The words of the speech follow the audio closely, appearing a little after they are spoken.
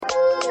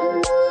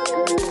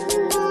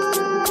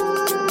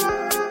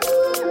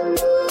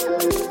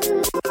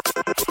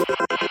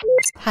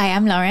Hi,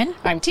 I'm Lauren.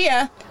 I'm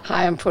Tia.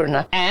 Hi, I'm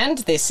Purna. And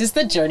this is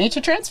the Journey to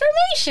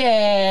Transformation.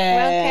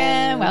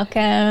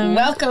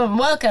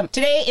 Welcome.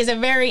 Today is a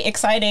very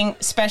exciting,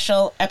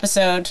 special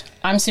episode.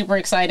 I'm super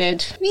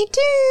excited. Me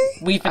too.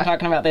 We've been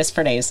talking about this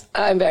for days.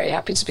 I'm very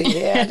happy to be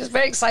here. It's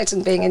very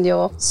exciting being in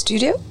your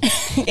studio.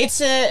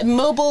 It's a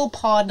mobile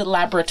pod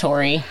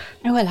laboratory.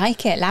 Oh, I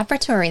like it.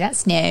 Laboratory,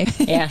 that's new.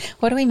 Yeah.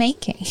 What are we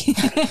making?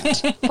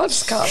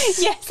 Podcasts.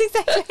 Yes,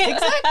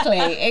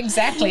 exactly.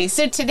 Exactly.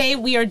 So today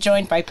we are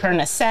joined by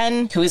Purna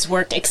Sen, who has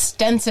worked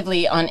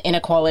extensively on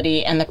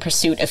inequality and the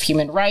pursuit of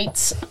human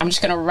rights. I'm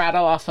just going to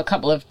rattle off a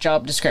couple of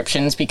job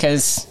descriptions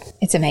because...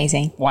 It's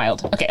amazing.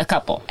 Wild. Okay, a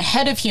couple.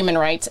 Head of Human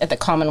Rights at the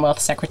Commonwealth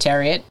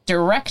Secretariat,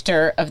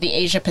 Director of the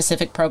Asia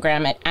Pacific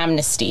Program at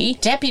Amnesty,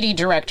 Deputy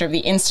Director of the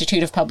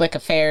Institute of Public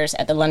Affairs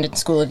at the London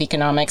School of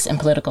Economics and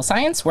Political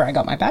Science, where I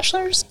got my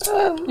bachelor's.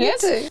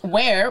 Yes.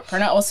 Where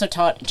Purna also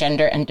taught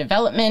gender and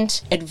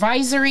development,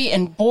 advisory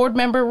and board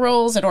member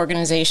roles at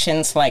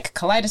organizations like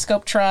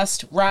Kaleidoscope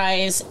Trust,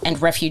 RISE,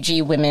 and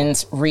Refugee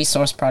Women's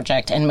Resource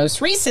Project, and most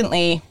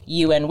recently,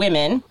 UN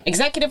Women,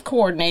 Executive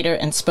Coordinator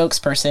and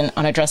Spokesperson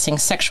on addressing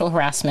sexual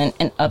harassment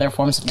and other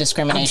forms of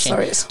discrimination. I'm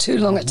sorry, it's too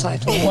long a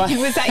title.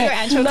 Was that your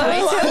actual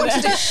title? No, I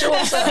wanted it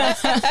shorter.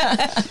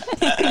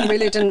 I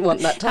really didn't want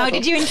that title. How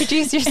did you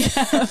introduce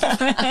yourself?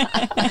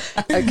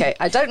 Okay,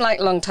 I don't like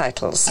long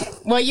titles.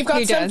 Well, you've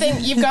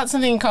got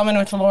something in common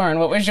with Lauren.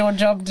 What was your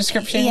job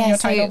description, your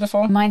title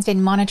before? Mine's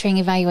been monitoring,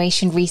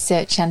 evaluation,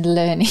 research and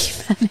learning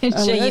manager.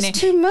 Oh, that's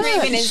too much.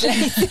 3 minutes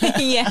later.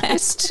 Yeah.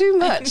 It's too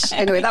much.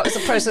 Anyway, that was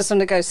the process of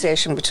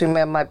negotiation between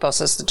me and my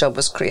boss as the job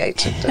was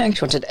created.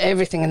 She wanted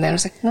everything in there. I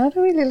was like, no, I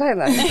don't really like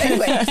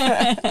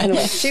that.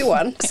 Anyway, she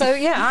won. So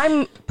yeah,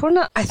 I'm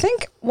Purna. I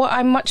think what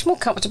I'm much more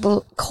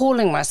comfortable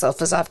calling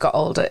myself as I've got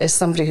older is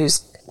somebody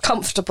who's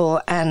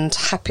comfortable and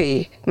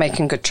happy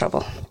making good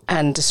trouble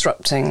and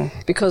disrupting,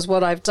 because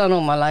what I've done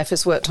all my life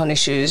is worked on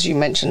issues you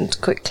mentioned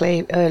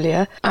quickly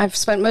earlier. I've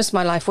spent most of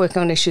my life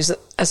working on issues that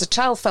as a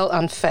child felt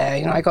unfair.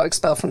 You know, I got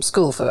expelled from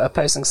school for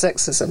opposing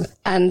sexism,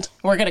 and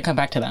we're going to come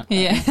back to that.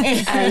 Yeah.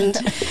 And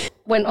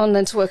went on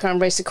then to work around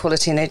race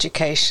equality in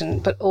education,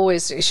 but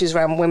always issues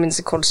around women's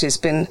equality has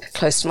been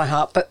close to my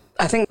heart. But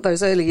I think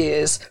those early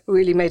years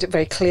really made it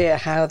very clear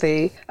how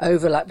the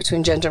overlap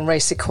between gender and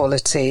race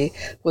equality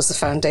was the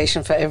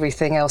foundation for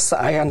everything else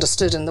that I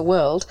understood in the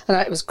world. And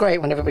it was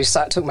great when everybody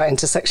started talking about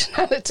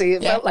intersectionality.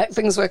 It felt like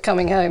things were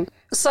coming home.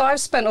 So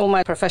I've spent all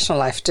my professional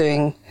life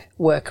doing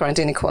work around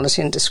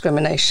inequality and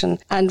discrimination.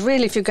 And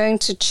really, if you're going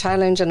to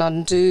challenge and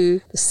undo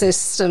the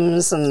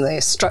systems and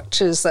the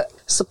structures that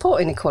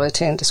support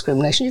inequality and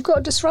discrimination, you've got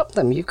to disrupt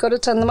them. You've got to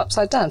turn them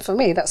upside down. For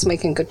me, that's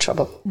making good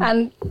trouble.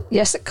 And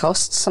yes, it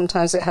costs.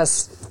 Sometimes it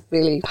has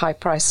really high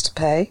price to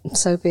pay.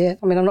 So be it.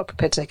 I mean, I'm not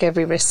prepared to take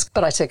every risk,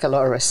 but I take a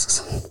lot of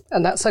risks.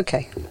 And that's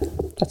okay.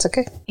 That's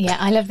okay. Yeah,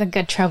 I love the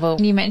good trouble.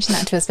 You mentioned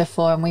that to us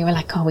before and we were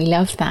like, oh, we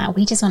love that.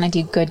 We just want to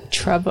do good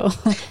trouble.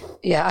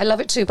 Yeah, I love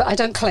it too, but I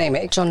don't claim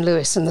it. John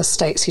Lewis in the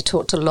States, he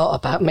talked a lot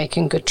about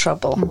making good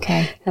trouble.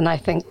 Okay. And I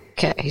think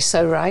he's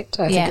so right.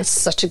 I think it's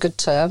such a good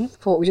term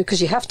for what we do, because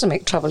you have to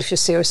make trouble if you're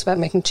serious about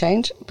making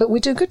change. But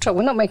we do good trouble.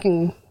 We're not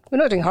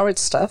doing horrid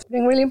stuff. We're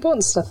doing really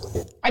important stuff.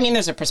 I mean,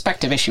 there's a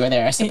perspective issue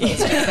there, I suppose.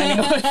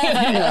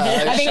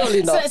 I think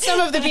surely not.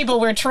 Some of the people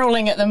we're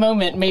trolling at the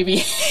moment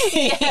maybe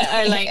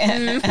are like...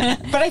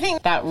 But I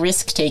think that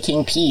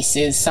risk-taking piece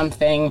is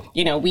something,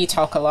 we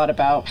talk a lot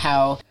about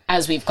how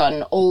as we've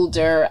gotten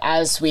older,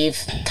 as we've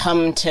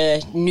come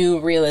to new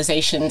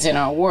realizations in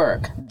our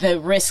work, the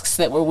risks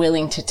that we're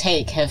willing to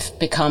take have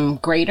become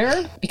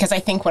greater. Because I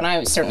think when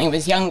I certainly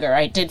was younger,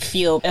 I did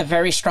feel a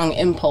very strong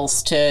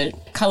impulse to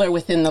color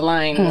within the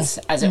lines,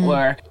 as it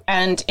were.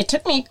 And it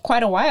took me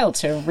quite a while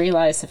to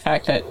realize the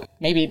fact that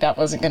maybe that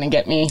wasn't going to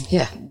get me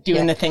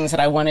doing the things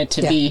that I wanted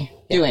to be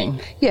doing.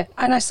 Yeah,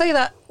 and I say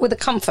that with a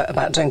comfort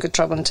about doing good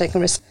trouble and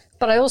taking risks.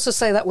 But I also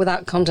say that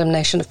without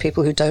condemnation of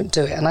people who don't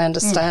do it. And I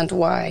understand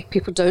why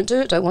people don't do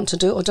it, don't want to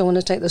do it, or don't want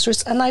to take those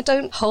risks. And I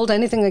don't hold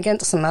anything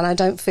against them. And I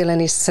don't feel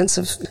any sense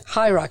of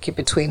hierarchy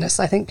between us.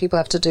 I think people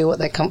have to do what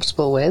they're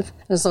comfortable with.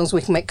 As long as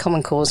we can make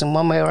common cause in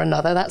one way or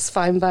another, that's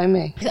fine by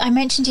me. I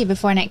mentioned to you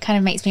before, and it kind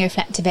of makes me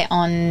reflect a bit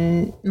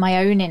on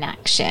my own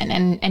inaction.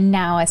 And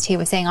now, as Tia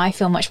was saying, I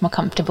feel much more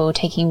comfortable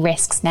taking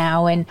risks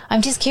now. And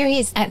I'm just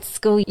curious, at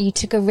school, you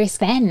took a risk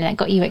then and it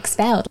got you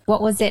expelled.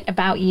 What was it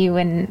about you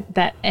and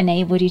that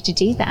enabled you to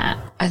do that?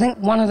 I think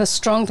one of the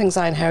strong things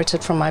I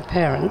inherited from my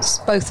parents,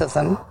 both of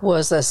them,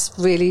 was this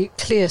really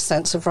clear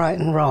sense of right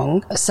and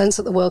wrong, a sense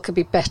that the world could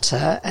be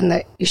better and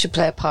that you should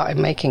play a part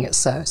in making it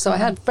so. So I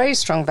had very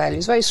strong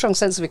values, very strong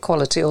sense of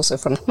equality also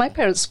from my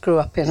parents. Grew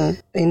up in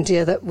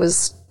India that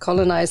was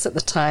colonized at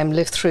the time,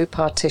 lived through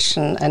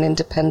partition and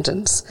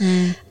independence.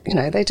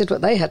 They did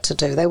what they had to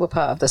do. They were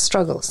part of the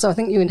struggle. So I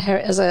think you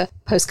inherit, as a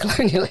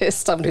post-colonialist,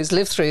 someone who's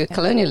lived through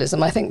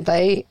colonialism, I think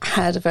they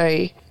had a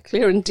very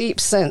clear and deep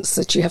sense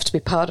that you have to be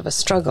part of a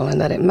struggle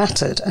and that it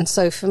mattered. And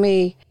so for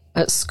me,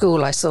 at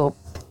school, I saw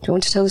Do you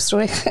want to tell the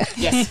story?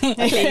 Yes.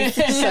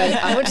 So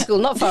I went to school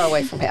not far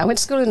away from here. I went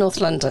to school in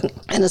North London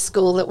in a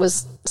school that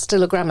was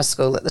still a grammar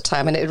school at the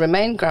time, and it had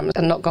remained grammar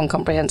and not gone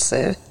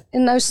comprehensive,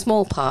 in no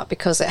small part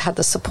because it had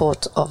the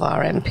support of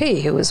our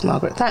MP, who was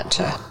Margaret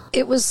Thatcher.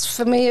 It was,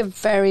 for me, a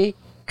very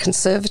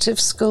conservative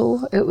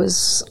school. It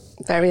was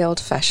very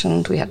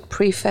old-fashioned. We had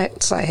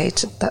prefects. I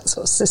hated that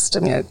sort of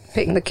system,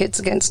 pitting the kids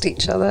against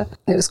each other.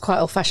 It was quite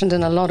old-fashioned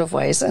in a lot of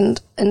ways.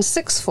 And in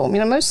sixth form,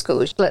 most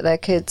schools let their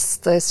kids,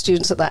 their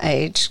students at that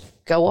age,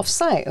 go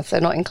off-site if they're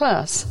not in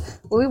class.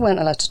 Well, we weren't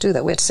allowed to do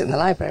that. We had to sit in the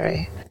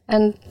library.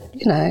 And,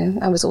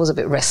 I was always a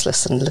bit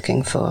restless and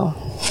looking for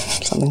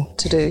something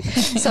to do.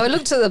 So I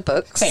looked at the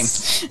books.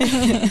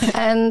 Same.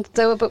 And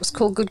there were books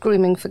called Good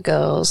Grooming for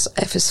Girls,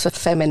 F is for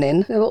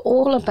Feminine. They were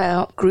all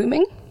about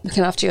grooming,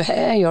 looking after your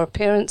hair, your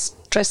appearance,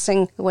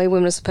 dressing the way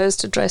women are supposed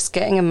to dress,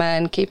 getting a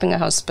man, keeping a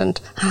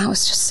husband. And I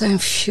was just so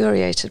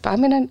infuriated. But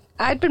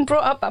I'd been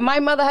brought up. My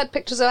mother had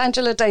pictures of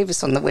Angela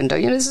Davis on the window.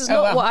 This is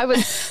not what I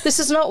was. This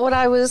is not what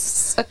I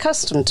was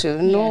accustomed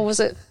to, nor was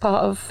it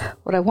part of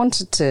what I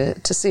wanted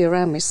to see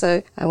around me.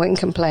 So I went and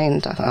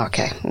complained. I thought,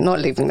 okay, I'm not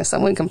leaving this. I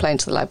went and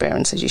complained to the librarian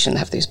and said, you shouldn't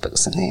have these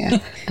books in here.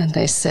 And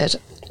they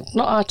said,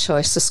 not our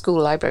choice, the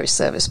school library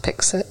service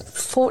picks it.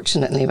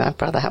 Fortunately, my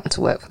brother happened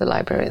to work for the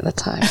library at the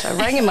time. So I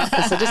rang him up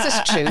and said, is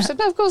this true? He said,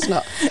 no, of course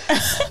not.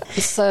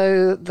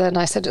 So then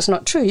I said, it's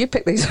not true, you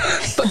pick these.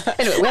 But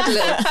anyway, we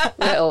had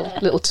a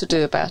little to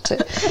do about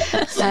it.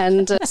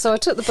 And so I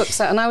took the books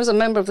out, and I was a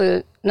member of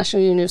the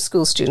National Union of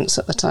School Students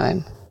at the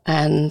time.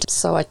 And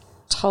so I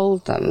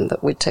told them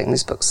that we'd taken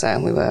these books out,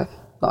 and we were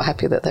not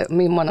happy that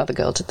me and one other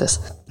girl did this.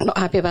 Not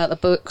happy about the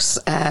books,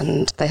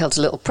 and they held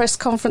a little press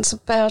conference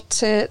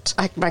about it.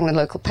 I rang the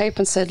local paper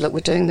and said, look,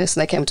 we're doing this,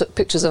 and they came and took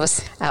pictures of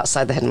us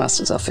outside the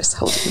headmaster's office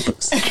holding the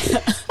books.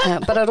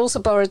 But I'd also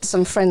borrowed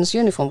some friends'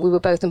 uniform. We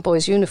were both in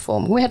boys'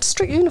 uniform. We had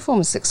strict uniform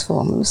in sixth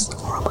form. It was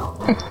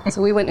horrible.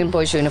 So we went in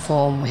boys'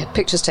 uniform. We had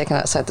pictures taken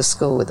outside the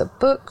school with the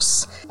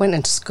books. Went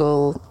into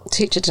school.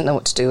 Teacher didn't know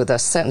what to do with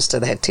us. Sentenced to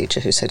the head teacher,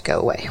 who said, go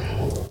away.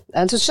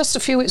 And it was just a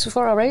few weeks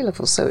before our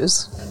A-levels, so it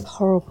was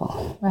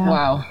horrible.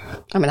 Wow.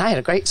 I mean, I had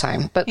a great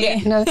time, but,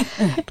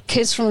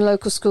 kids from the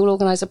local school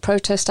organised a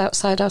protest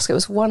outside us. It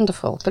was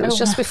wonderful, but it was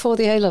just before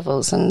the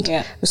A-levels, and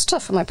it was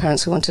tough for my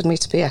parents who wanted me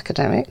to be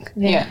academic.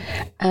 Yeah.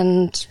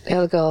 And the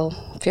other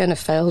girl, Fiona,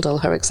 failed all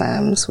her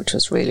exams, which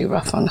was really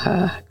rough on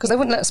her, because they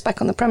wouldn't let us back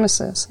on the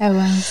premises. Oh,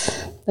 wow.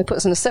 They put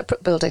us in a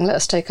separate building, let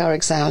us take our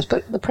exams,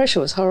 but the pressure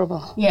was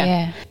horrible.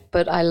 Yeah.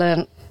 But I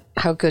learnt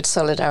how good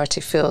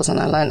solidarity feels, and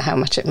I learned how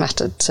much it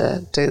mattered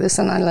to do this,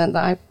 and I learned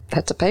that I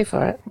had to pay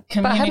for it.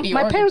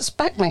 My parents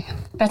backed me.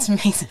 That's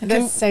amazing.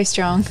 That's so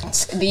strong.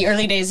 The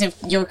early days of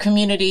your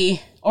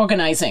community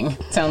organising,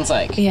 sounds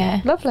like. Yeah.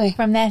 Lovely.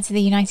 From there to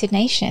the United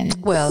Nations.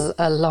 Well,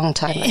 a long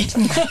time later.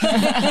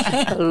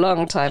 A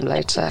long time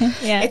later.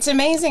 Yeah. It's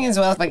amazing as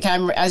well. Like,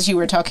 as you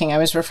were talking, I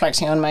was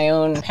reflecting on my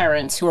own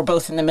parents who were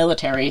both in the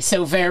military.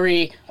 So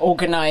very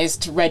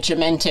organised,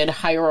 regimented,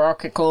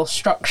 hierarchical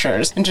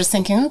structures. And just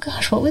thinking, oh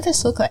gosh, what would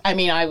this look like? I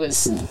mean,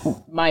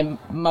 my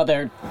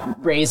mother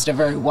raised a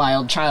very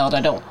wild child. I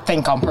don't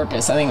think on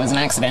purpose. I think it was an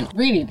accident.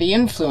 Really, the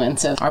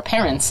influence of our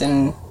parents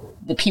and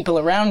the people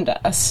around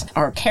us,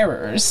 our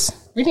carers,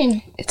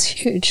 really, it's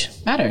huge.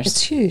 Matters.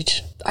 It's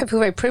huge. I feel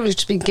very privileged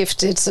to be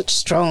gifted such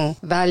strong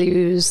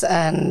values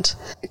and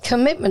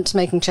commitment to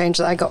making change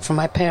that I got from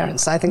my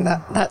parents. I think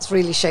that's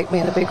really shaped me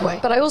in a big way.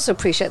 But I also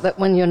appreciate that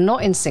when you're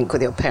not in sync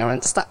with your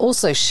parents, that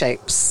also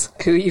shapes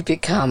who you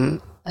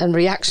become. And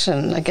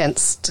reaction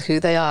against who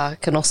they are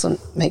can also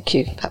make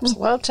you perhaps a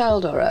wild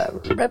child or a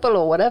rebel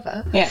or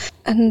whatever. Yeah.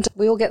 And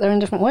we all get there in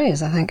different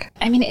ways, I think.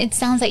 I mean, it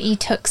sounds like you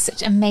took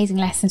such amazing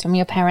lessons from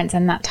your parents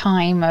in that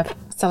time of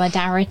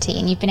solidarity,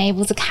 and you've been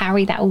able to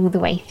carry that all the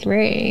way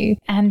through.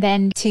 And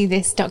then to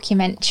this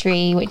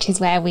documentary, which is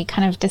where we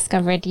kind of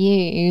discovered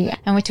you.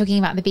 And we're talking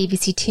about the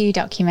BBC Two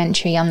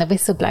documentary on the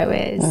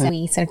whistleblowers.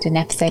 We sort of did an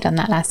episode on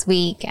that last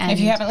week. And if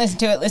you haven't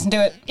listened to it, listen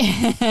to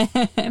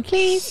it.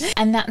 Please.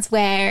 And that's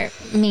where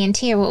me and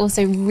Tia were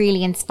also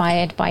really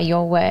inspired by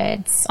your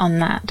words on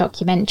that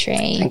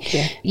documentary. Thank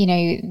you. You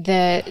know,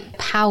 the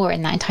power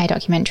in that entire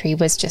documentary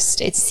was just,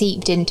 it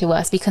seeped into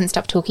us. We couldn't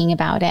stop talking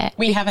about it.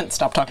 We haven't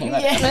stopped talking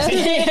about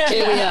it.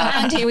 Here we are.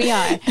 And here we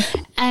are.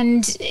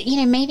 And, you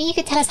know, maybe you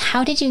could tell us,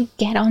 how did you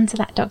get onto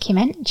that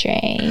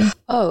documentary?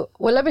 Oh,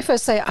 well, let me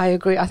first say I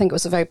agree. I think it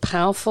was a very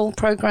powerful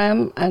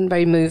programme and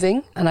very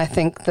moving. And I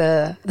think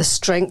the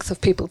strength of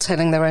people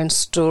telling their own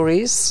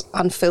stories,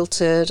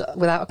 unfiltered,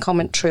 without a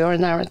commentary or a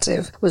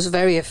narrative, was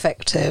very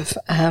effective.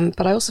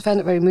 But I also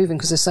found it very moving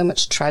because there's so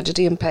much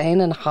tragedy and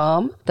pain and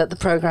harm that the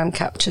programme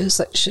captures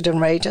that should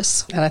enrage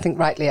us. And I think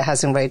rightly it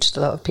has enraged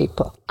a lot of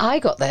people. I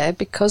got there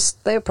because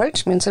they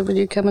approached me and said, will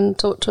you come and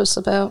talk to us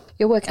about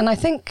your work? And I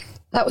think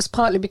that was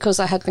partly because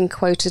I had been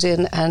quoted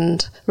in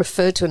and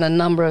referred to in a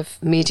number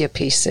of media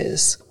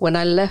pieces. When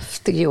I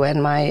left the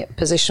UN, my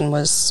position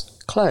was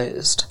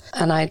closed.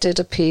 And I did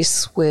a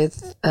piece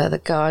with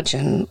The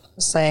Guardian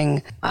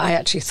saying I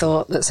actually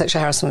thought that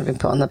sexual harassment had been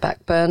put on the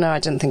back burner. I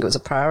didn't think it was a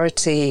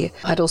priority.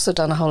 I'd also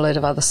done a whole load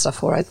of other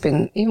stuff where I'd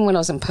been, even when I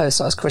was in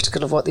post, I was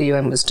critical of what the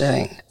UN was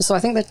doing. So I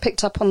think they'd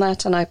picked up on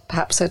that, and I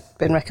perhaps had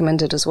been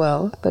recommended as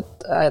well.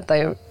 But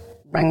they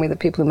rang me, the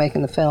people who were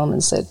making the film,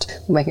 and said,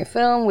 we're making a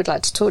film, we'd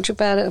like to talk to you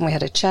about it. And we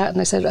had a chat, and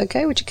they said,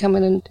 okay, would you come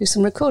in and do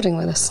some recording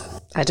with us?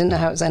 I didn't know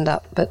how it was end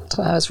up, but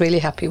I was really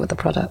happy with the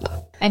product.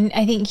 And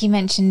I think you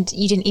mentioned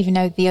you didn't even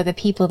know the other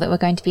people that were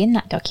going to be in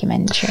that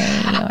documentary,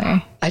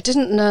 or... I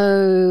didn't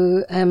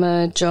know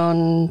Emma,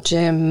 John,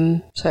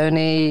 Jim,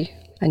 Tony.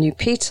 I knew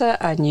Peter,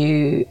 I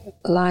knew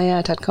Laia,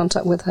 I'd had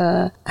contact with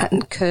her,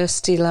 and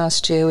Kirsty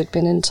last year, we'd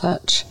been in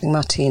touch, and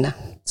Martina.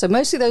 So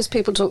mostly those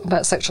people talking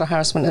about sexual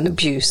harassment and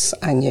abuse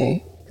I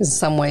knew. In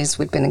some ways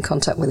we'd been in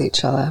contact with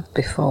each other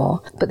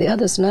before, but the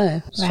others,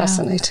 no. It's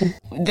fascinating.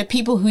 The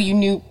people who you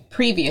knew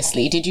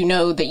previously, did you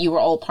know that you were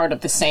all part of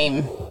the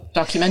same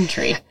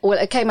documentary? Well,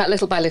 it came out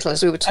little by little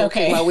as we were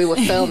talking while we were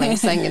filming,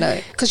 saying,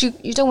 because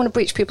you don't want to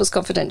breach people's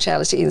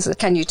confidentiality. So,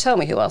 can you tell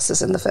me who else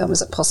is in the film?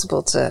 Is it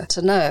possible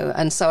to know?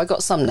 And so I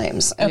got some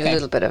names, I knew a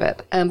little bit of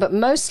it. But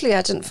mostly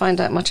I didn't find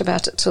out much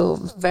about it till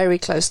very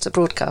close to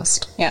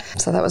broadcast. Yeah.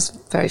 So that was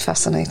very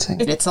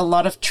fascinating. It's a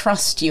lot of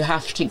trust you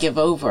have to give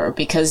over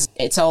because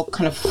it's all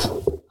kind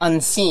of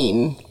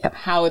unseen. Yep.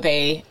 How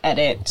they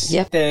edit,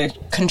 the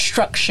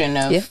construction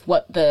of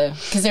what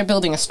because they're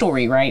building a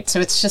story, right? So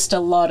it's just a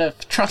lot of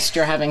trust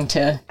you're having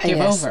to give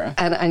over.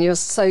 And you're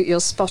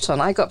spot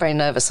on. I got very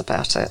nervous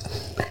about it.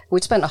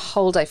 We'd spent a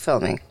whole day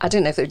filming. I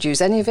didn't know if they'd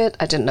use any of it.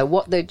 I didn't know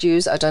what they'd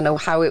use. I don't know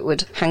how it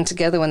would hang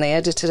together when they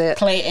edited it.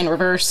 Play it in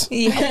reverse.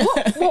 Yeah.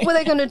 what were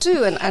they going to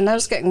do? And I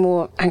was getting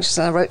more anxious,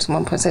 and I wrote to them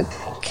one point and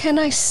said, can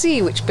I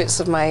see which bits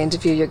of my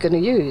interview you're going to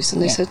use?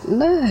 And they said,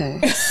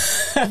 no.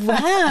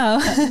 Wow.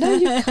 No,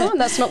 you can't.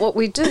 That's not what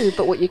we do.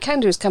 But what you can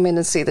do is come in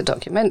and see the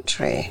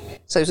documentary.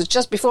 So it was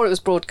just before it was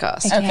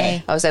broadcast.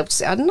 Okay. I was able to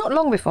see, not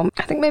long before,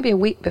 I think maybe a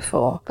week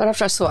before. But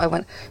after I saw it, I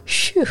went,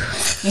 phew.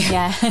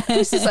 Yeah.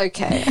 This is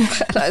okay.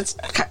 And I was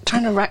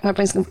trying to rack my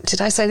brains.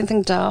 Did I say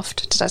anything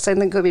daft? Did I say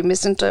anything that could be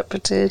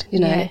misinterpreted?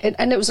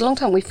 And it was a long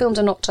time. We filmed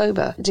in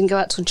October. It didn't go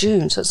out till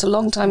June. So it's a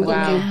long time.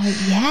 Wow.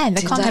 Yeah. And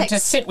the context. To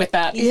sit with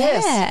that.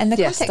 Yes. Yeah. And the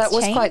context that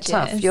was quite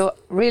changes. tough. You're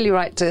really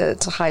right to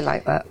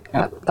highlight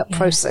that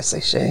process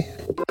issue.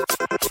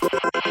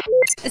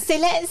 So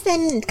let's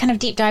then kind of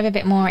deep dive a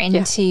bit more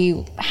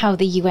into how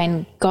the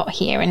UN got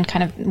here and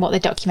kind of what the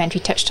documentary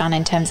touched on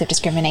in terms of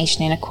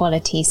discrimination,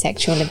 inequality,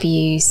 sexual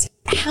abuse.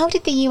 How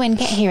did the UN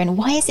get here, and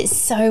why is it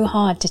so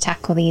hard to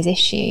tackle these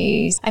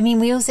issues? I mean,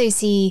 we also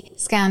see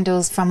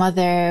scandals from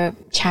other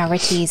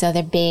charities,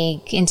 other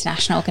big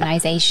international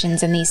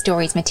organisations, and these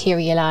stories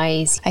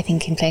materialise, I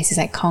think, in places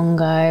like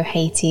Congo,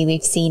 Haiti,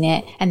 we've seen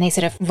it, and they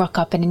sort of rock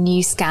up in a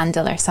new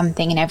scandal or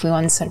something and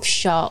everyone's sort of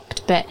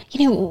shocked. But,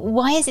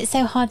 why is it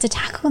so hard to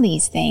tackle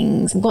these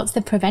things? What's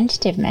the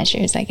preventative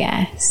measures, I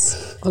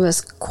guess? Well,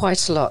 there's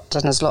quite a lot,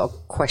 and there's a lot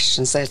of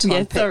questions there to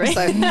unpick. Sorry.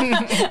 So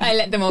I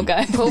let them all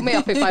go. Pull me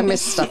up if I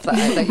miss stuff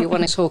that you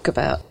want to talk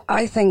about.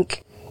 I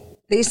think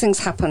these things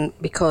happen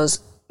because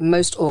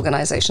most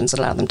organisations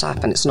allow them to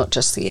happen. It's not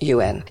just the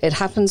UN. It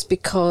happens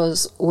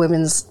because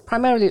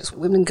primarily it's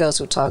women and girls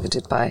who are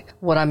targeted by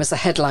what I'm as a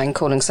headline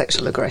calling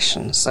sexual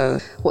aggression. So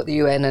what the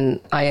UN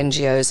and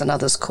INGOs and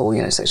others call,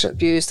 sexual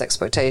abuse,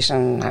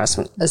 exploitation,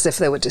 harassment, as if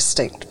they were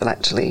distinct, but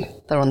actually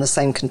they're on the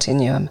same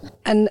continuum.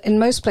 And in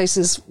most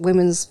places,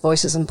 women's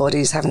voices and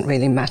bodies haven't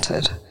really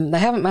mattered. They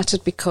haven't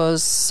mattered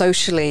because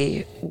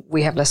socially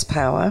we have less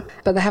power,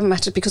 but they haven't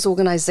mattered because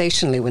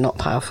organisationally we're not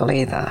powerful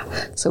either.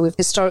 So we've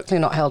historically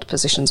not held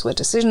positions where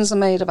decisions are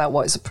made about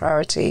what is a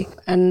priority,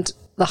 and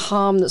the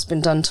harm that's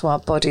been done to our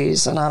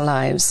bodies and our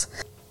lives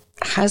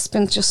has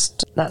been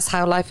that's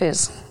how life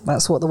is.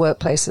 That's what the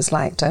workplace is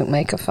like. Don't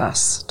make a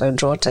fuss. Don't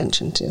draw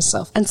attention to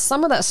yourself. And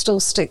some of that still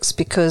sticks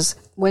because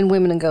when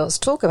women and girls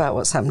talk about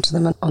what's happened to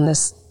them on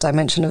this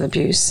dimension of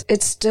abuse,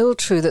 it's still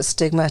true that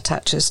stigma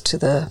attaches to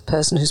the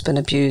person who's been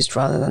abused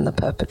rather than the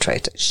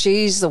perpetrator.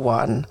 She's the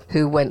one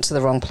who went to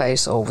the wrong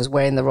place or was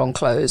wearing the wrong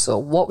clothes,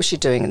 or what was she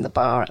doing in the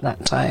bar at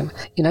that time?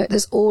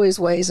 There's always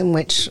ways in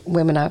which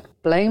women are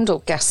blamed or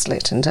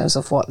gaslit in terms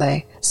of what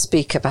they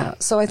speak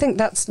about. So I think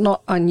that's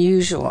not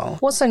unusual.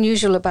 What's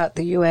unusual about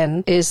the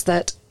UN is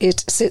that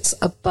it sits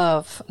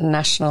above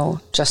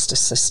national justice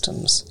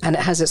systems, and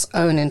it has its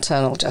own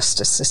internal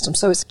justice system.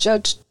 So it's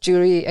judge,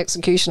 jury,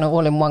 executioner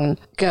all in one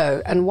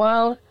go. And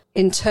while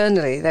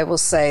internally they will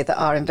say that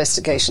our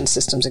investigation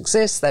systems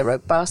exist, they're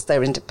robust,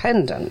 they're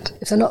independent,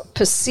 if they're not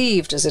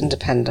perceived as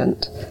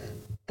independent,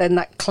 then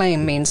that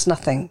claim means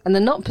nothing. And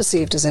they're not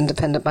perceived as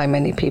independent by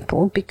many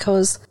people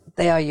because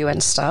they are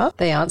UN staff.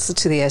 They answer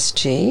to the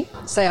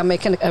SG. Say I'm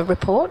making a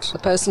report. The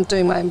person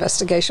doing my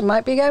investigation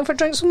might be going for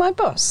drinks with my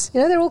boss.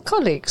 They're all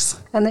colleagues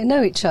and they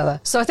know each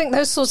other. So I think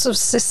those sorts of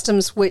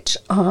systems which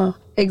are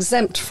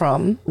exempt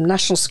from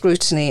national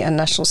scrutiny and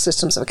national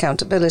systems of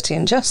accountability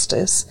and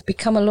justice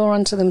become a law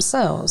unto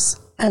themselves.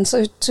 And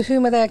so to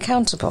whom are they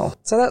accountable?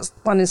 So that's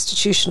one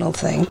institutional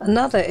thing.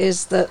 Another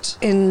is that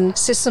in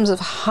systems of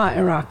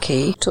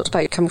hierarchy, talked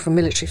about you coming from a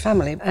military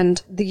family,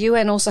 and the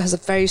UN also has a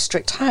very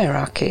strict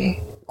hierarchy,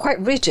 quite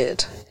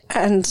rigid.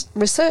 And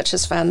research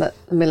has found that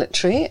the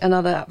military and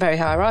other very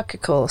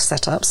hierarchical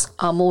setups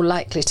are more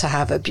likely to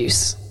have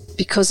abuse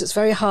because it's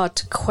very hard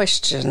to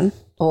question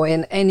or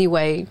in any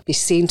way be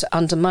seen to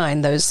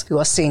undermine those who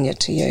are senior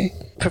to you.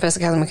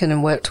 Professor Catherine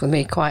McKinnon worked with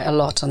me quite a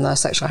lot on the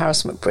sexual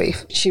harassment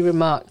brief. She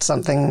remarked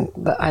something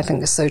that I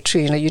think is so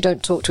true. You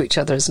don't talk to each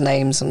other as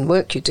names and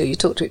work you do. You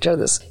talk to each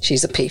other as,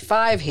 she's a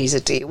P5, he's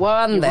a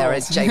D1, there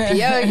is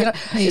JPO.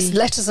 It's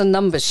letters and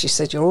numbers, she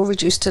said. You're all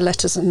reduced to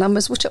letters and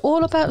numbers, which are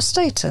all about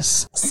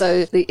status.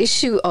 So the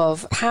issue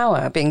of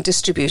power being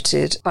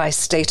distributed by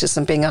status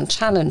and being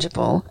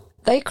unchallengeable,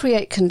 they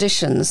create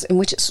conditions in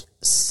which it's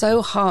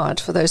so hard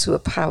for those who are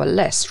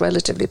powerless,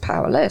 relatively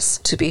powerless,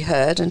 to be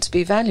heard and to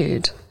be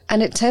valued.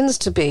 And it tends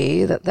to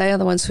be that they are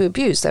the ones who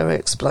abuse. They are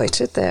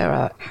exploited, they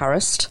are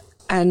harassed,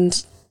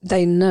 and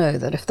they know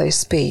that if they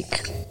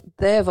speak,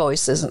 their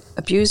voice as an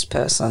abused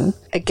person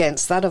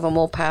against that of a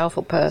more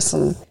powerful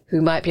person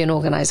who might be an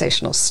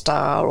organisational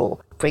star or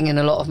bring in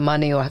a lot of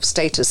money or have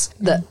status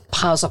that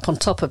piles up on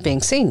top of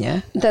being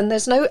senior, then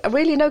there's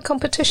really no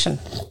competition.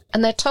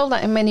 And they're told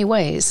that in many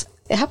ways.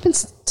 It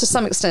happens to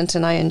some extent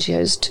in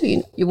INGOs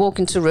too. You walk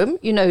into a room,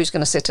 you know who's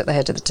going to sit at the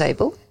head of the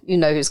table, you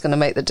know who's going to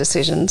make the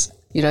decisions,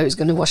 you know who's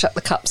going to wash up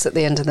the cups at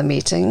the end of the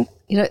meeting.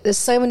 There's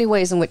so many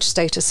ways in which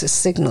status is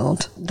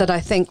signalled that I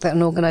think that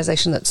an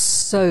organisation that's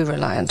so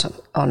reliant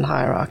on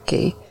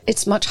hierarchy,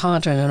 it's much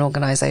harder in an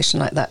organisation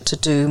like that to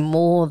do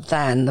more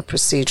than the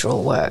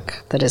procedural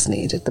work that is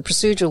needed. The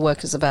procedural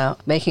work is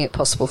about making it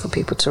possible for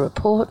people to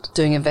report,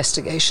 doing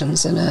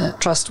investigations in a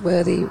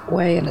trustworthy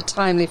way, in a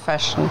timely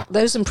fashion.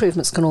 Those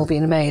improvements can all be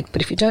made,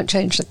 but if you don't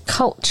change the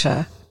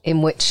culture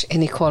in which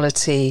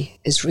inequality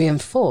is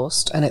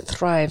reinforced and it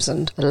thrives,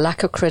 and the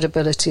lack of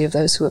credibility of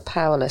those who are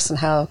powerless and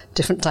how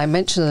different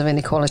dimensions of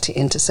inequality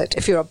intersect.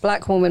 If you're a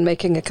black woman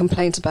making a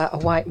complaint about a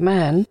white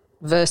man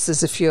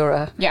versus if you're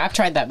a... Yeah, I've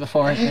tried that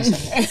before.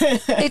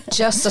 It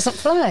just doesn't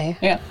fly.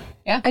 Yeah.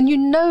 And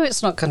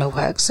it's not going to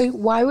work, so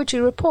why would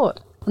you report?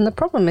 And the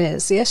problem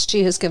is the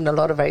SG has given a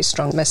lot of very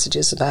strong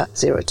messages about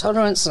zero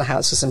tolerance and how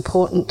this is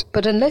important,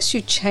 but unless you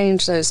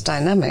change those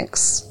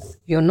dynamics,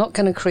 you're not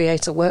going to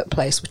create a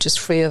workplace which is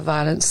free of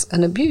violence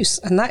and abuse.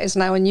 And that is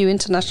now a new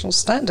international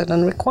standard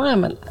and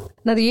requirement.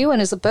 Now, the UN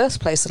is the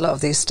birthplace of a lot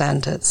of these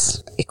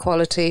standards.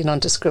 Equality,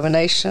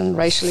 non-discrimination,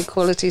 racial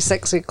equality,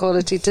 sex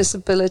equality,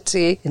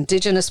 disability,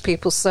 indigenous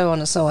people, so on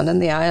and so on. And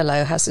the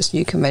ILO has this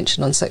new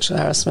convention on sexual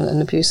harassment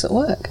and abuse at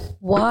work.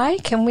 Why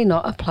can we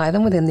not apply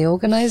them within the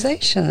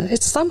organisation?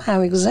 It's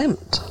somehow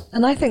exempt.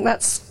 And I think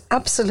that's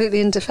absolutely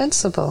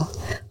indefensible.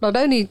 Not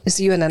only is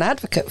the UN an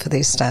advocate for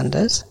these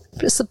standards,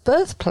 but it's the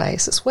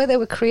birthplace. It's where they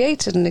were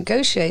created and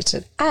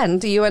negotiated.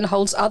 And the UN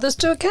holds others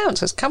to account.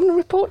 Says, come and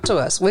report to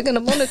us. We're going to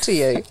monitor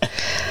you.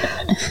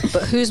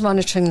 But who's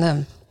monitoring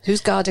them? Who's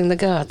guarding the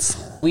guards?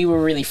 We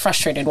were really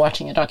frustrated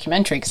watching a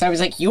documentary because I was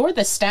like, you're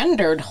the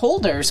standard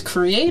holders,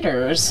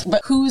 creators,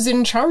 but who's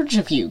in charge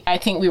of you? I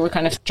think we were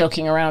kind of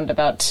joking around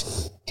about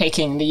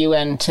taking the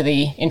UN to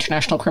the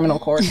International Criminal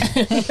Court.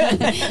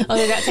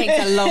 Although that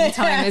takes a long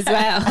time as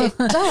well. It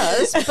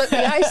does, but the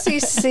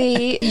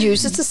ICC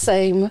uses the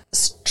same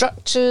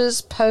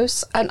structures,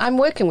 posts, and I'm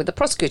working with the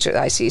prosecutor at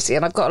the ICC,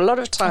 and I've got a lot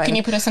of time. Can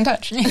you put us in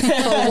touch?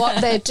 For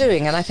what they're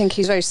doing, and I think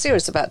he's very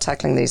serious about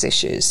tackling these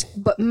issues.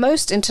 But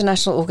most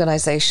international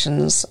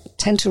organisations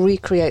tend to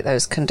recreate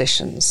those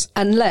conditions,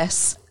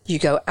 unless you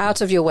go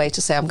out of your way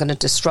to say, I'm going to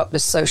disrupt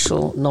this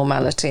social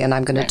normality and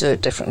I'm going to do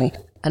it differently.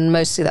 And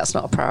mostly that's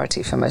not a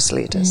priority for most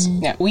leaders.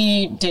 Yeah,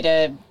 we did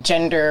a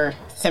gender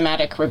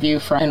thematic review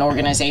for an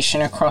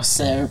organization across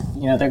their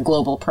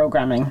global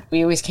programming.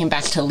 We always came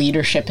back to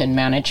leadership and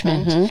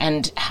management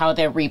and how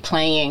they're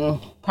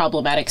replaying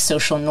problematic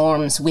social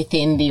norms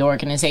within the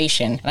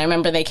organization. And I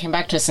remember they came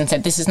back to us and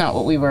said, this is not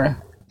what we were...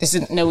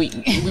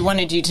 we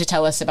wanted you to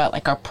tell us about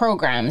like our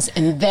programs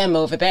and them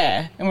over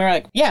there. And we were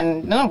like,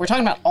 we're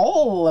talking about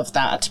all of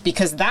that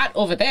because that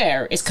over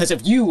there is because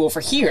of you over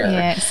here.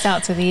 Yeah, it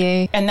starts with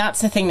you. And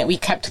that's the thing that we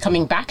kept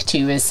coming back to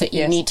is that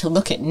you need to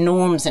look at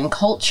norms and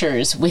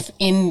cultures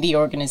within the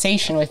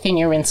organization, within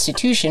your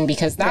institution,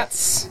 because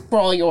that's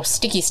where all your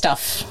sticky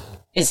stuff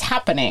is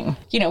happening.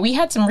 We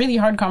had some really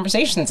hard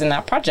conversations in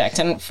that project.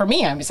 And for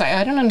me, I was like,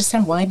 I don't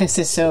understand why this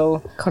is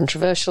so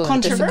controversial.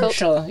 And difficult.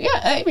 Yeah,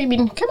 I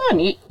mean, come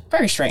on.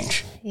 Very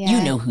strange. Yeah.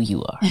 You know who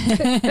you are.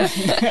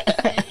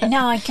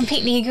 No, I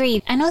completely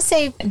agree. And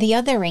also the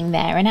othering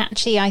there. And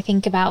actually, I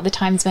think about the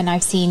times when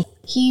I've seen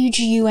huge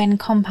UN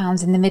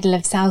compounds in the middle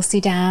of South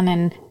Sudan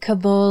and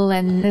Kabul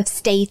and the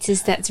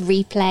status that's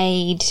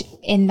replayed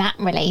in that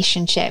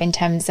relationship in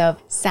terms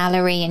of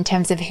salary, in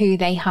terms of who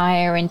they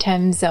hire, in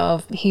terms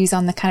of who's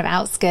on the kind of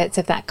outskirts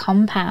of that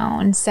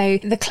compound. So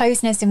the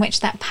closeness in which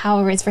that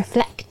power is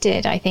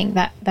reflected, I think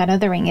that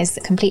othering is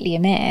completely a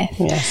myth.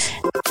 Yes.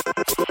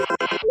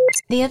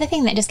 The other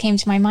thing that just came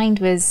to my mind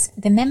was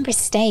the member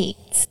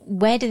states.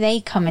 Where do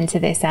they come into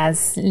this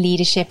as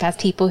leadership, as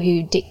people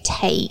who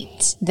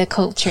dictate the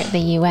culture at the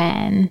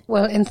UN?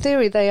 Well, in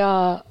theory, they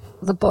are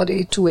the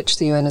body to which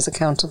the UN is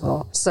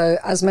accountable. So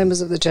as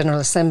members of the General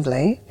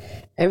Assembly,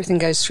 everything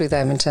goes through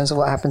them in terms of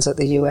what happens at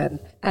the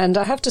UN. And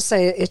I have to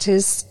say, it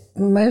is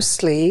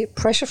mostly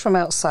pressure from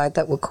outside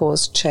that will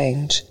cause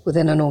change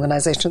within an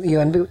organisation at the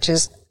UN, which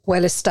is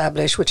well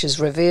established, which is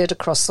revered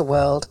across the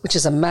world, which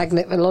is a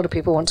magnet. A lot of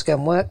people want to go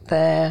and work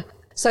there.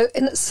 So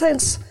in a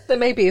sense, there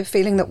may be a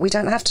feeling that we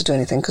don't have to do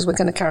anything because we're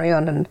going to carry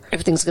on and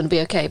everything's going to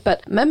be okay.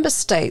 But member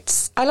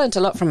states, I learned a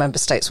lot from member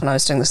states when I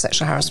was doing the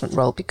sexual harassment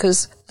role,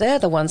 because they're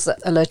the ones that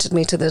alerted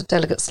me to the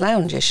delegates'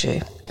 lounge issue.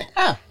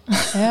 Oh.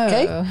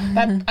 Okay.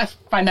 I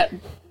find that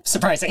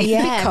surprising.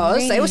 Yeah, Because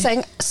really. they were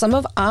saying some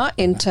of our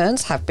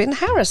interns have been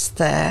harassed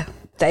there.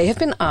 They have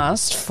been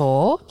asked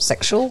for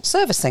sexual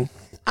servicing.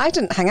 I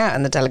didn't hang out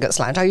in the delegates'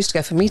 lounge. I used to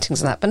go for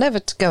meetings and that, but never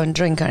to go and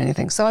drink or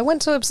anything. So I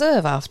went to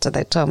observe after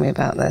they told me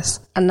about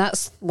this. And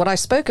that's what I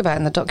spoke about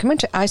in the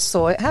documentary. I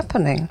saw it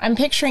happening. I'm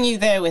picturing you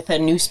there with a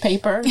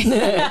newspaper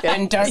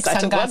and dark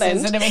Sat at one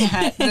sunglasses end. and a big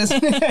hat.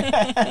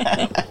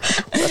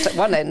 Sat at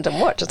one end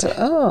and watched. I thought,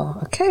 oh,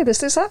 okay,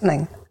 this is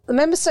happening. The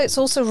member states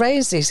also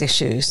raise these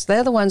issues.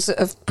 They're the ones that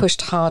have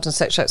pushed hard on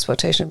sexual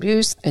exploitation and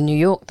abuse. In New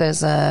York,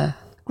 there's a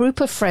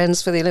group of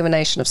friends for the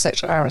elimination of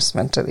sexual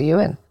harassment at the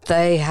UN.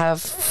 They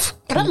have...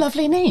 What a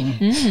lovely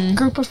name.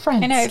 Group of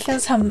friends. I know, it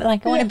feels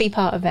like I want to be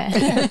part of it.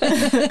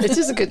 It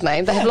is a good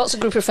name. They have lots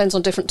of group of friends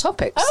on different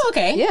topics. Oh,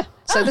 okay. Yeah.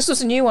 So this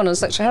was a new one on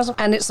sexual harassment,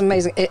 and it's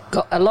amazing. It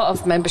got a lot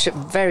of membership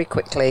very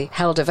quickly,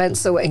 held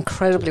events that were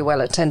incredibly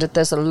well attended.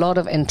 There's a lot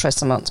of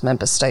interest amongst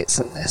member states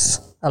in this.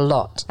 A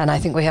lot. And I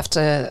think we have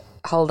to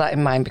hold that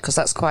in mind because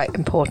that's quite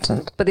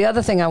important. But the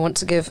other thing I want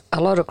to give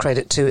a lot of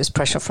credit to is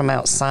pressure from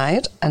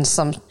outside and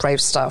some brave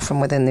staff from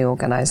within the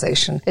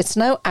organisation. It's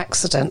no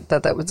accident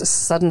that there was a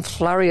sudden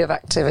flurry of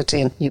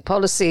activity and new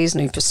policies,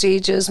 new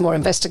procedures, more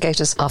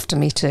investigators after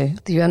Me Too.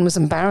 The UN was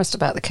embarrassed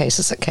about the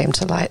cases that came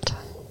to light.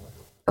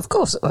 Of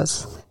course it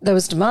was. There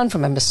was demand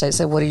from member states.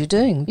 Say, what are you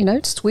doing? You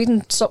know,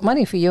 Sweden stopped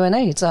money for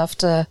UNAIDS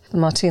after the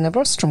Martina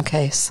Brostrom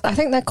case. I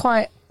think they're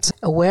quite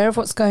aware of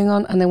what's going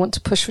on and they want to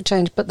push for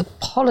change, but the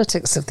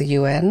politics of the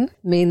UN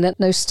mean that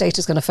no state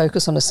is going to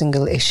focus on a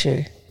single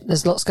issue.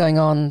 There's lots going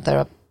on. There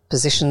are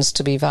positions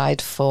to be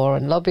vied for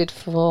and lobbied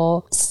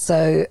for.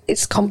 So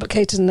it's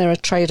complicated and there are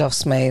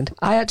trade-offs made.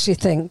 I actually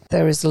think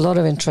there is a lot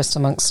of interest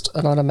amongst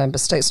a lot of member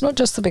states, not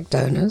just the big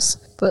donors,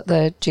 but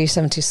the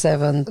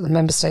G77, the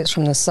member states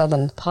from the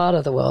southern part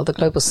of the world, the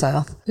global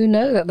south, who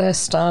know that their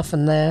staff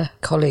and their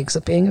colleagues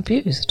are being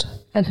abused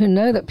and who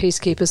know that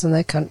peacekeepers in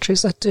their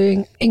countries are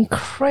doing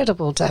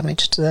incredible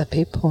damage to their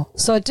people.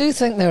 So I do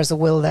think there is a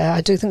will there.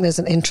 I do think there's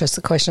an interest.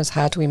 The question is,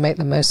 how do we make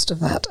the most of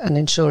that and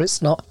ensure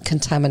it's not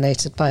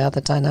contaminated by other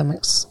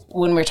dynamics?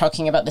 When we're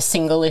talking about the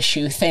single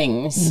issue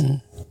things,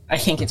 I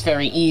think it's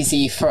very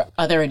easy for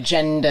other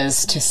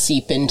agendas to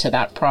seep into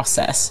that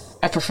process.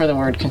 I prefer the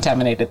word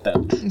contaminated, though.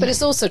 But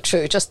it's also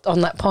true, just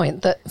on that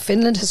point, that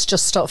Finland has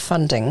just stopped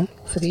funding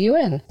for the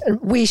UN.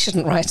 We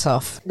shouldn't write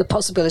off the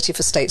possibility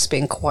for states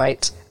being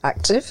quite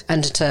active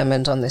and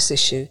determined on this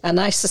issue. And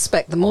I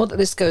suspect the more that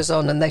this goes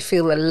on and they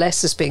feel that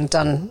less is being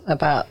done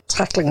about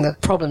tackling the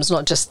problems,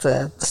 not just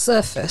the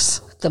surface,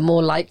 the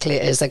more likely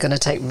it is they're going to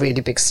take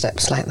really big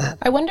steps like that.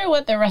 I wonder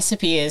what the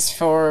recipe is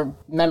for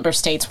member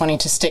states wanting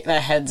to stick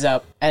their heads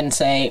up and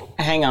say,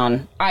 hang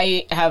on,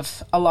 I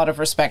have a lot of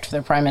respect for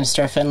the Prime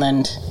Minister of Finland.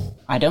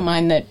 I don't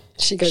mind that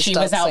she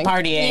was out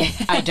partying.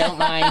 I don't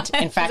mind.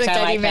 In fact,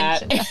 I like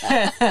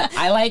that.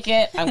 I like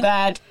it. I'm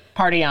glad.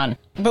 Party on.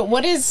 But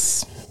what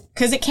is...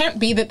 Because it can't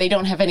be that they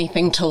don't have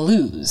anything to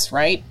lose,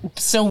 right?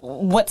 So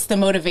what's the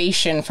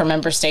motivation for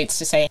member states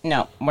to say,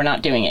 no, we're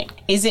not doing it?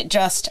 Is it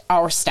just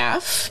our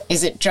staff?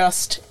 Is it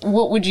just...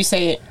 What would you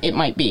say it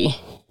might be?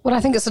 Well, I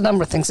think it's a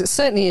number of things. It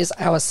certainly is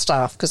our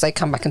staff, because they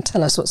come back and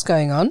tell us what's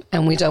going on,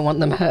 and we don't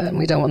want them hurt and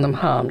we don't want them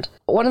harmed.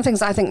 One of the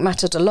things I think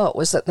mattered a lot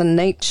was that the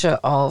nature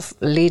of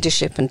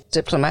leadership and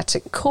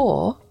diplomatic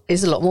corps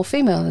is a lot more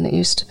female than it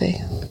used to be.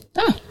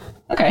 Oh,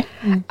 okay.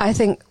 I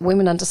think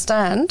women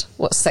understand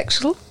what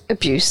sexual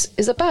abuse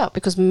is about,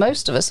 because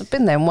most of us have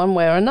been there in one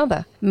way or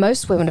another.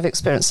 Most women have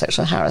experienced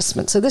sexual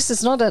harassment. So this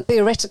is not a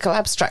theoretical,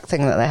 abstract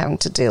thing that they're having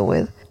to deal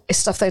with. It's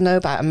stuff they know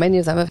about, and many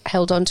of them have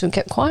held on to and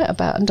kept quiet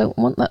about and don't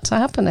want that to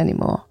happen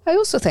anymore. I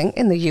also think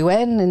in the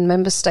UN, in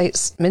member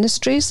states'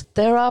 ministries,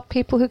 there are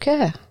people who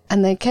care.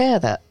 And they care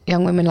that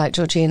young women like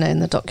Georgina in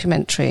the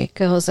documentary,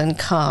 girls in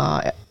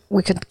car,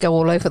 we could go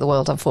all over the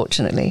world,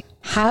 unfortunately,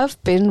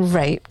 have been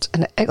raped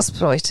and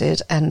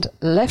exploited and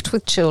left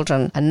with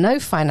children and no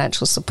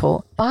financial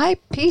support by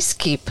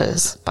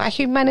peacekeepers, by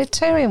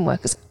humanitarian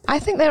workers. I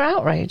think they're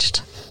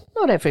outraged.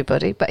 Not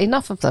everybody, but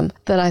enough of them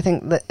that I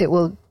think that it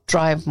will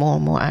drive more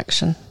and more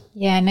action.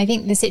 Yeah, and I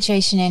think the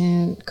situation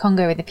in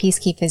Congo with the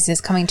peacekeepers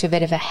is coming to a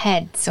bit of a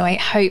head. So I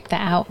hope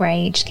that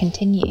outrage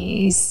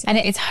continues. And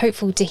it's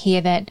hopeful to hear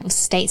that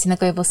states in the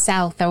global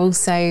south are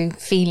also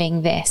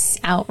feeling this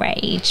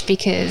outrage,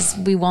 because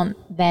we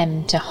want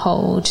them to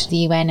hold the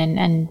UN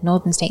and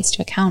northern states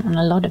to account on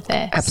a lot of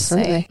this.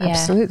 Absolutely, So, yeah.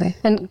 absolutely.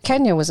 And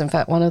Kenya was, in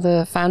fact, one of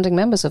the founding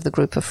members of the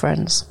group of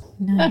friends.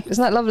 Nice.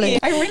 Isn't that lovely?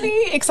 I'm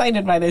really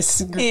excited by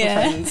this group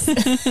of friends.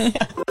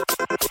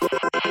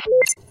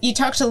 You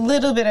talked a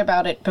little bit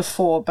about it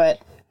before,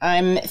 but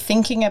I'm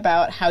thinking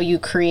about how you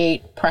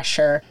create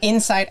pressure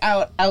inside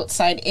out,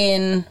 outside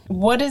in.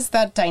 What is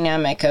that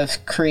dynamic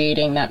of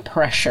creating that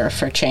pressure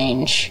for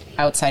change?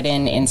 Outside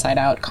in, inside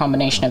out,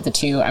 combination of the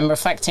two. I'm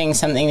reflecting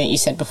something that you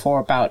said before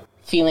about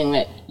feeling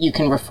that you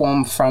can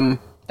reform from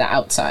the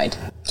outside.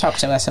 Talk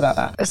to us about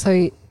that.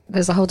 So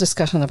there's a whole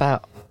discussion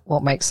about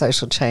what makes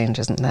social change,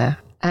 isn't there?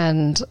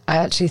 And I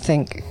actually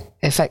think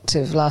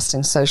effective,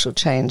 lasting social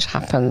change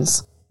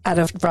happens at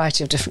a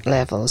variety of different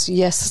levels.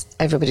 Yes,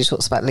 everybody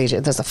talks about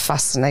leadership. There's a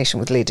fascination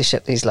with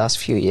leadership these last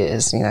few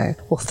years,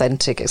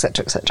 authentic,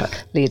 etc.,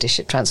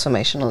 leadership,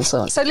 transformational, and so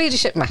on. So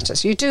leadership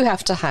matters. You do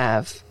have to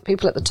have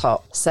people at the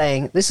top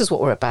saying, this is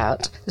what we're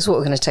about, this is what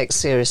we're going to take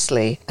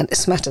seriously, and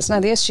this matters. Now,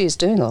 the SG is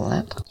doing all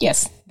that.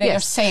 Yes, they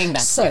are saying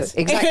that. So, yes.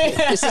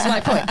 Exactly. This is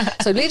my point.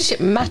 So leadership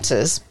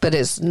matters, but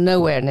it's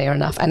nowhere near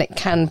enough, and it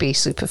can be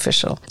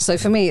superficial. So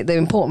for me, the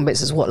important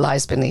bits is what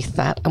lies beneath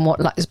that and what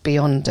lies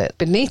beyond it.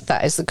 Beneath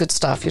that is the good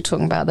stuff you're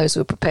talking about, those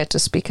who are prepared to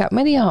speak out.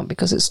 Many aren't,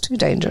 because it's too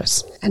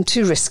dangerous and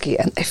too risky,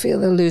 and they feel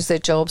they'll lose their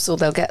jobs or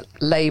they'll get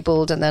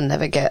labelled and they'll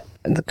never get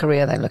the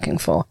career they're looking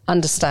for.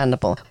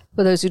 Understandable.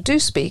 For those who do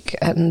speak,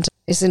 and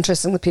it's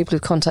interesting, the people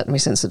who've contacted me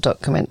since the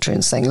documentary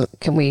and saying, look,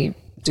 can we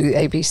do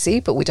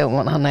ABC, but we don't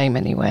want our name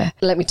anywhere.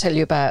 Let me tell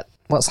you about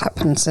what's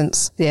happened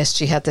since the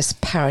SG had this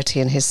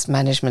parity in his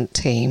management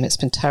team. It's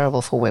been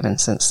terrible for women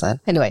since then.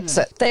 Anyway,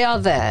 so they are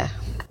there,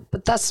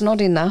 but that's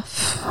not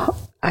enough.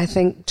 I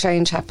think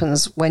change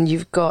happens when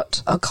you've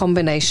got a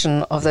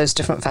combination of those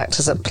different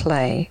factors at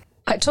play.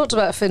 I talked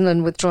about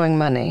Finland withdrawing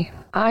money.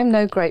 I'm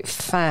no great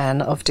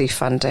fan of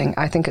defunding.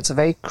 I think it's a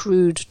very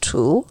crude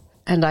tool.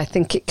 And I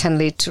think it can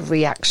lead to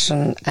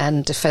reaction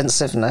and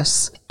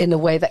defensiveness in a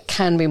way that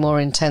can be more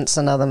intense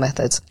than other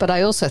methods. But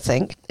I also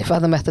think if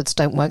other methods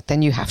don't work,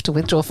 then you have to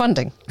withdraw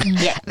funding.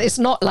 Yeah. It's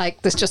not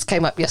like this just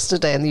came up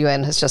yesterday and the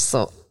UN has just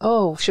thought,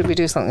 oh, should we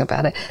do something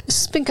about it? This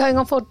has been going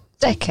on for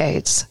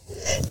decades.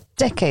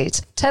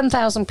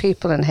 10,000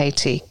 people in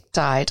Haiti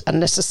died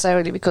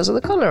unnecessarily because of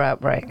the cholera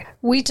outbreak.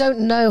 We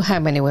don't know how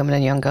many women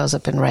and young girls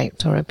have been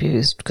raped or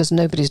abused because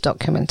nobody's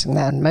documenting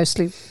that, and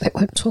mostly they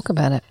won't talk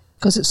about it,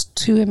 because it's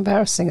too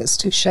embarrassing, it's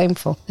too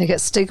shameful. They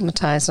get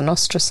stigmatized and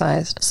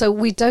ostracized. So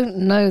we don't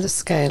know the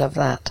scale of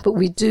that, but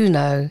we do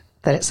know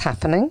that it's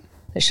happening.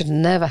 It should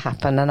never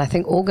happen. And I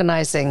think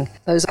organizing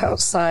those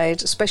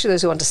outside, especially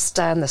those who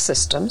understand the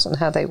systems and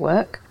how they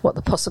work, what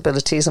the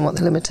possibilities and what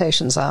the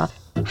limitations are,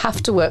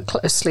 have to work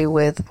closely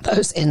with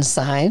those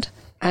inside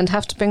and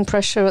have to bring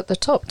pressure at the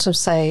top to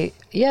say,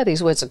 yeah,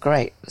 these words are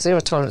great. Zero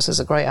tolerance is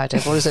a great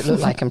idea. What does it look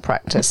like in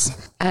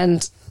practice?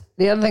 And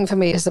the other thing for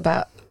me is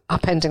about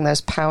upending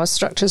those power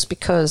structures,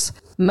 because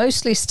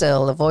mostly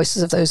still the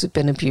voices of those who've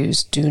been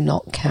abused do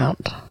not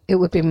count. It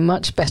would be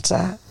much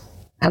better,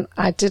 and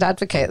I did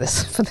advocate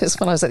for this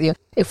when I was at the UN,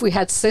 if we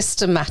had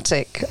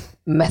systematic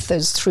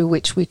methods through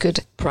which we could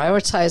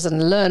prioritize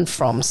and learn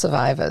from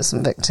survivors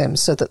and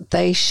victims so that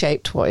they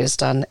shaped what is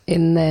done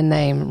in their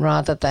name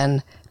rather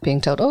than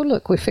being told, oh,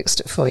 look, we fixed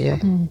it for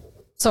you.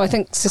 So I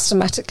think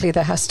systematically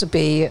there has to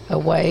be a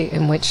way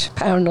in which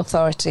power and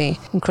authority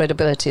and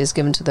credibility is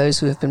given to those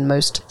who have been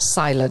most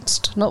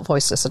silenced, not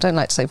voiceless. I don't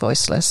like to say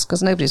voiceless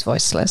because nobody's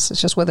voiceless.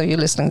 It's just whether you're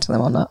listening to them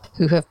or not,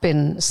 who have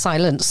been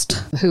silenced,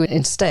 who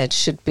instead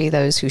should be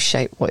those who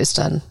shape what is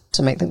done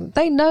to make them.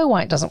 They know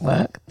why it doesn't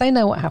work. They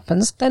know what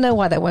happens. They know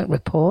why they won't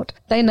report.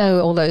 They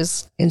know all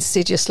those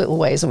insidious little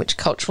ways in which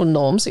cultural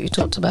norms that you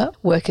talked about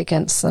work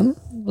against them.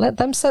 Let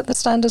them set the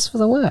standards for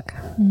the work.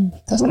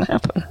 Doesn't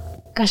happen.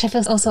 Gosh, I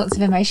feel all sorts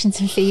of emotions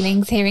and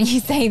feelings hearing you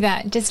say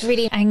that. Just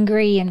really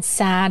angry and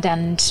sad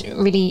and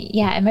really,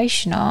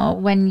 emotional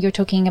when you're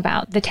talking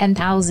about the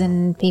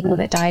 10,000 people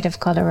that died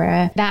of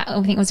cholera. That,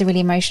 I think, was a really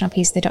emotional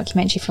piece of the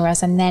documentary for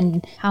us. And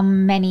then how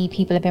many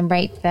people have been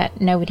raped that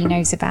nobody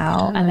knows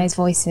about, and those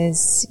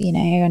voices,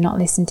 are not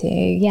listened to.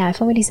 Yeah, I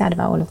feel really sad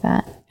about all of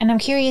that. And I'm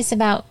curious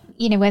about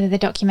whether the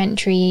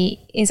documentary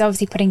is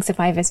obviously putting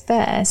survivors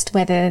first,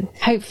 whether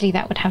hopefully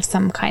that would have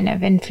some kind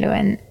of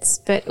influence,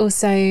 but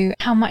also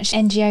how much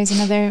NGOs and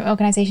other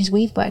organisations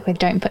we've worked with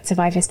don't put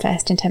survivors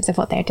first in terms of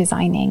what they're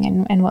designing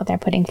and what they're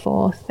putting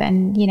forth.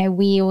 And,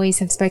 we always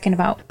have spoken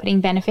about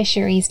putting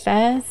beneficiaries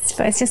first,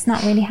 but it's just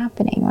not really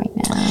happening right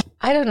now.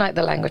 I don't like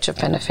the language of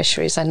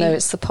beneficiaries. I know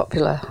it's the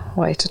popular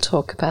way to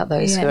talk about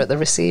those who are at the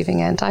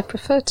receiving end. I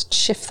prefer to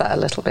shift that a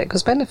little bit,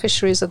 because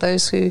beneficiaries are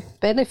those who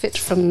benefit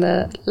from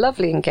the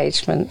lovely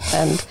engagement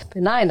and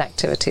benign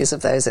activities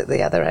of those at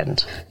the other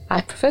end.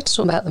 I prefer to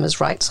talk about them as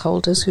rights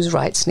holders whose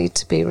rights need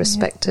to be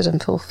respected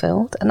and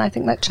fulfilled, and I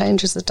think that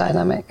changes the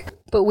dynamic.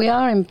 But we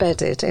are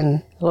embedded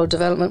in a lot of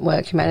development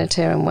work,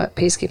 humanitarian work,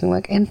 peacekeeping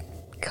work, in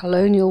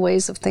colonial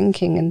ways of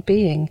thinking and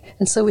being.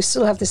 And so we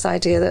still have this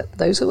idea that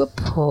those who are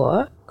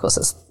poor, of course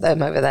it's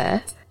them over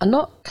there, are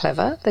not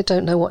clever, they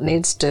don't know what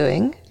needs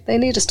doing, They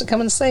need us to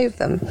come and save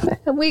them.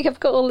 And we have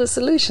got all the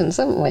solutions,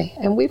 haven't we?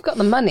 And we've got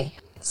the money.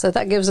 So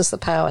that gives us the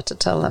power to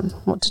tell them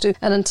what to do.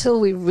 And until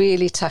we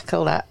really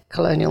tackle that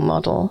colonial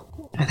model,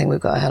 I think we've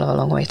got a hell of a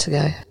long way to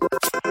go.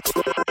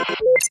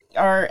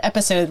 Our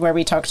episode where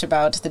we talked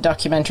about the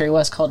documentary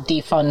was called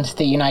Defund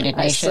the United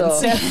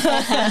Nations.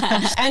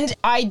 And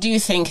I do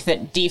think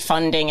that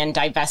defunding and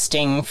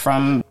divesting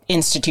from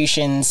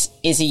institutions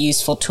is a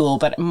useful tool.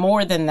 But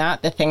more than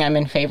that, the thing I'm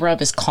in favor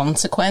of is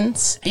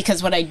consequence.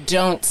 Because what I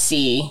don't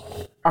see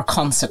are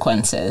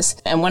consequences.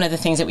 And one of the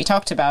things that we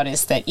talked about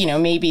is that, you know,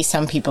 maybe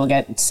some people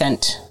get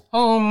sent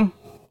home.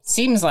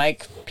 Seems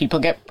like people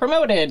get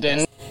promoted.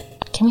 And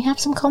can we have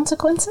some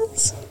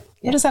consequences?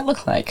 What does that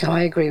look like?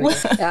 I agree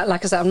with you.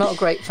 Like I said, I'm not a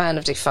great fan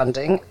of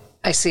defunding.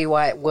 I see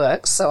why it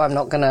works, so I'm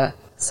not going to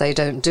say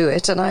don't do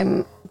it. And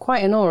I'm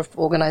quite in awe of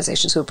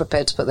organisations who are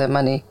prepared to put their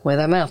money where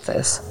their mouth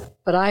is.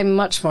 But I'm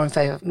much more in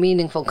favour of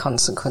meaningful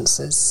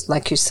consequences,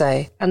 like you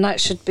say. And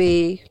that should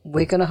be,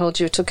 we're going to hold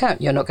you to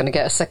account. You're not going to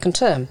get a second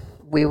term.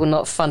 We will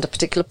not fund a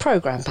particular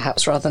programme,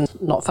 perhaps, rather than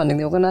not funding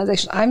the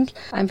organisation.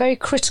 I'm very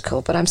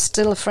critical, but I'm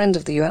still a friend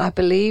of the UN. I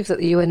believe that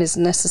the UN is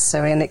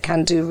necessary and it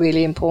can do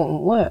really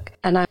important work.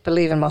 And I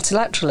believe in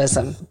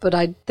multilateralism. But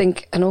I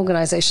think an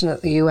organisation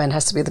at the UN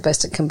has to be the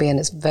best it can be, and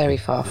it's very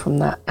far from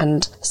that.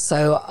 And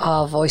so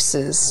our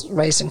voices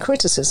raised in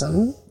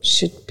criticism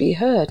should be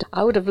heard.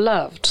 I would have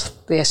loved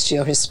the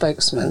SG or his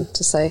spokesman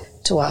to say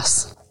to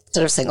us,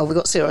 instead of saying, oh, we've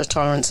got zero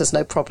tolerance, there's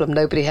no problem,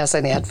 nobody has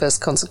any adverse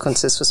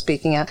consequences for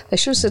speaking out, they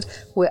should have said,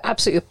 we're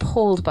absolutely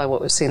appalled by what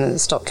we've seen in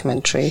this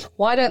documentary.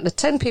 Why don't the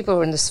 10 people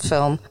who are in this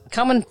film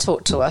come and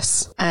talk to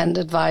us and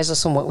advise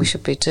us on what we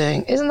should be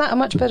doing? Isn't that a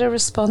much better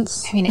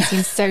response? I mean, it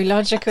seems so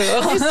logical.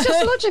 It's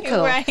just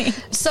logical. Right.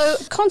 So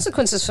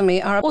consequences for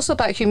me are also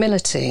about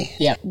humility.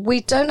 Yeah.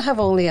 We don't have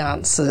all the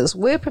answers.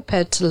 We're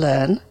prepared to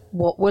learn.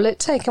 What will it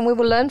take? And we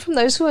will learn from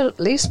those who are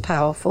least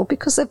powerful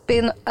because they've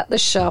been at the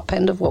sharp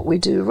end of what we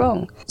do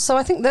wrong. So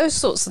I think those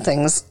sorts of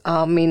things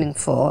are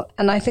meaningful.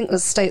 And I think the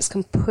states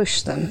can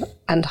push them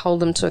and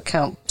hold them to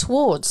account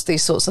towards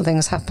these sorts of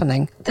things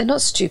happening. They're not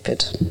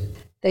stupid.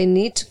 They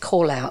need to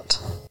call out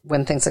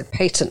when things are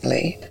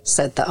patently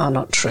said that are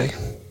not true.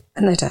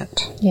 And they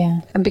don't.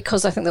 Yeah. And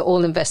because I think they're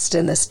all invested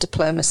in this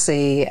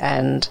diplomacy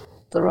and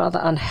the rather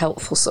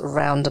unhelpful sort of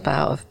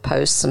roundabout of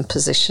posts and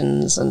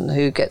positions and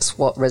who gets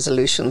what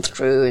resolution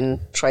through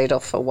in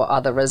trade-off for what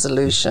other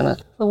resolution.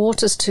 The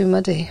water's too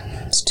muddy.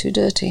 It's too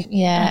dirty.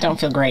 Yeah. I don't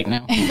feel great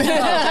now.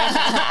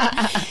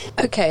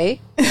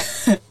 Okay.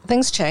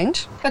 Things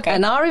change. Okay.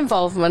 And our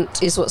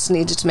involvement is what's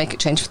needed to make it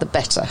change for the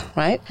better,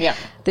 right? Yeah.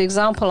 The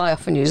example I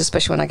often use,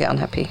 especially when I get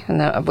unhappy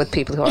and with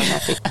people who are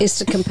unhappy, is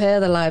to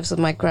compare the lives of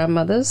my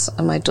grandmothers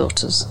and my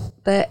daughters.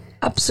 They're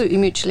absolutely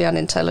mutually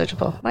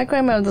unintelligible. My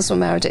grandmothers were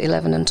married at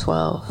 11 and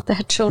 12. They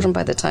had children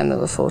by the time they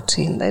were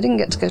 14. They didn't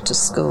get to go to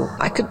school.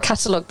 I could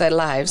catalogue their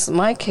lives.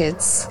 My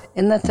kids,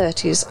 in their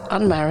 30s,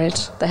 unmarried.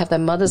 They have their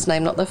mother's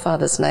name, not their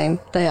father's name.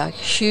 They are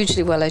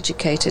hugely well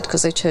educated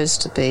because they chose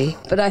to be.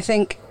 But I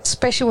think,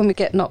 especially when we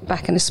get knocked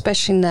back, and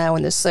especially now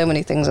when there's so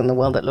many things in the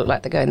world that look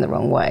like they're going the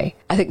wrong way,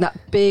 I think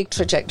that big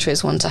trajectory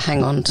is one to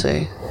hang on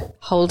to.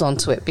 Hold on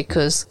to it,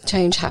 because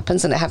change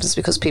happens, and it happens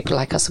because people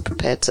like us are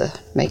prepared to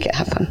make it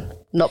happen.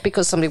 Not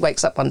because somebody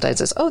wakes up one day and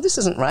says, oh, this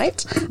isn't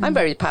right. I'm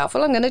very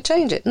powerful. I'm going to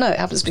change it. No, it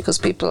happens because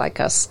people like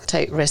us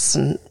take risks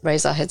and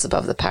raise our heads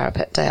above the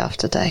parapet day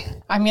after day.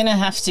 I'm going to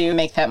have to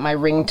make that my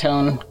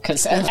ringtone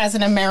because as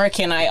an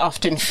American, I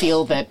often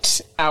feel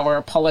that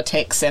our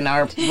politics and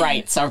our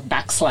rights are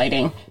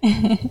backsliding.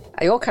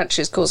 Your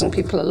country is causing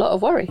people a lot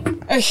of worry.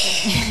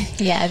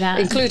 Yeah, that.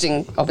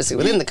 Including, obviously,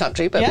 within the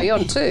country, but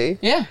beyond too.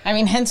 Yeah, I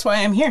mean, hence why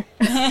I'm here.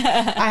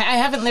 I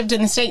haven't lived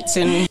in the States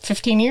in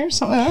 15 years,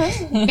 something like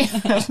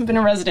that. I haven't been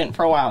a resident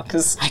for a while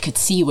because I could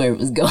see where it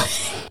was going.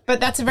 But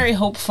that's a very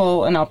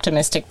hopeful and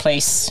optimistic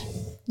place.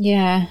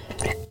 Yeah.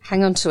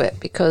 Hang on to it,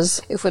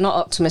 because if we're not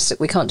optimistic,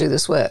 we can't do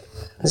this work.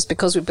 It's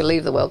because we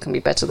believe the world can be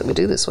better that we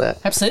do this work.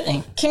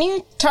 Absolutely. Can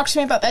you talk to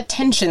me about that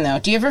tension, though?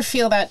 Do you ever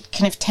feel that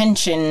kind of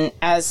tension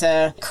as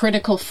a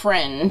critical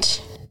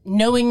friend,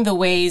 knowing the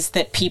ways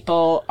that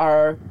people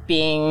are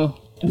being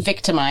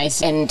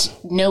victimized and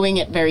knowing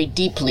it very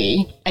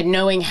deeply and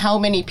knowing how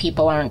many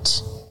people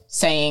aren't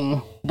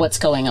saying what's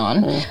going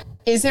on?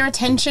 Is there a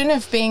tension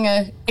of being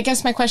I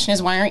guess my question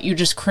is, why aren't you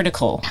just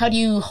critical? How do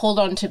you hold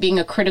on to being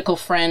a critical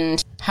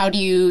friend? How do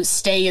you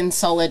stay in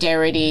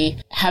solidarity,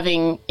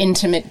 having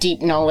intimate,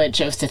 deep knowledge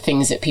of the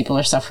things that people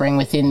are suffering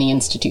within the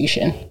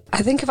institution?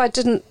 I think if I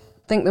didn't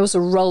think there was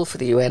a role for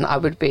the UN, I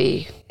would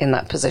be in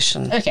that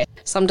position. Okay.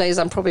 Some days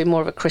I'm probably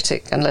more of a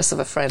critic and less of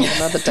a friend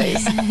than other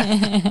days.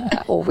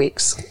 Or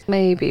weeks.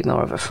 Maybe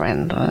more of a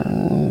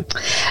friend.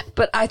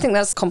 But I think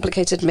that's a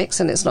complicated mix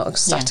and it's not a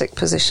static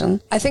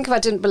position. I think if I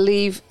didn't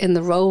believe in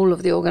the role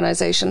of the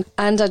organisation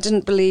and I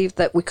didn't believe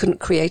that we couldn't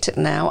create it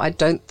now, I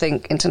don't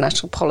think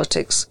international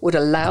politics would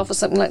allow for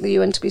something like the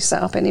UN to be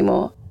set up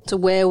anymore. to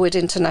where would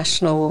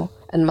international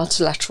and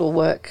multilateral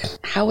work,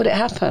 how would it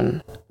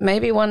happen?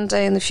 Maybe one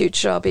day in the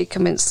future I'll be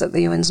convinced that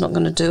the UN's not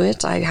going to do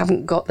it. I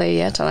haven't got there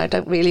yet, and I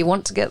don't really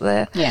want to get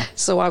there. Yeah.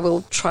 So I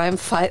will try and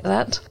fight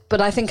that. But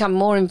I think I'm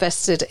more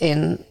invested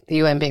in the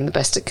UN being the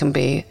best it can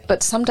be.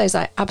 But some days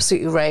I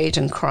absolutely rage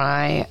and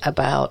cry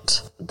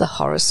about the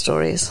horror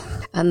stories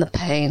and the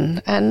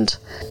pain, and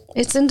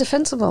it's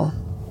indefensible.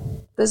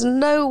 There's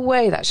no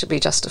way that should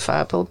be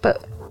justifiable.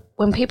 But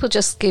when people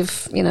just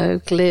give,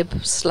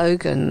 glib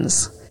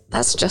slogans,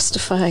 that's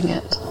justifying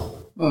it.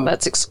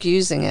 That's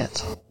excusing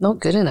it. Not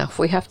good enough.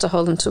 We have to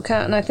hold them to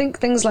account. And I think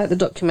things like the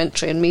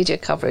documentary and media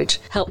coverage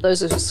help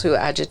those of us who are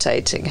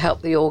agitating,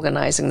 help the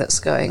organising that's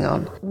going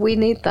on. We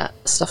need that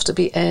stuff to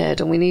be aired,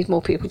 and we need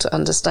more people to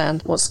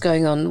understand what's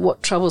going on.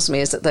 What troubles me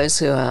is that those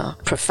who are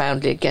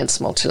profoundly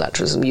against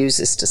multilateralism use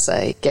this to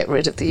say, get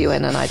rid of the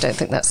UN, and I don't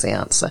think that's the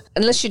answer.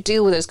 Unless you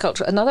deal with those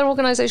cultures, another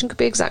organisation could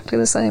be exactly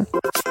the same.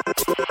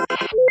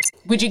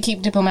 Would you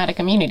keep diplomatic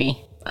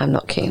immunity? I'm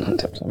not keen on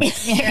diplomatic.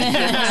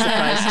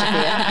 Surprised to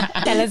hear.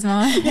 Tell us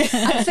more.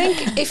 I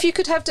think if you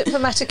could have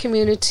diplomatic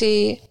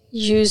immunity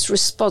used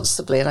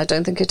responsibly, and I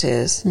don't think it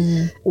is,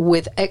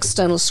 with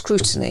external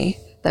scrutiny,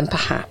 then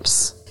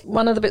perhaps.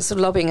 One of the bits of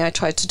lobbying I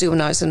tried to do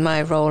when I was in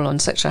my role on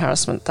sexual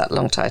harassment, that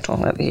long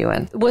title at the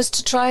UN, was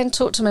to try and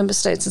talk to member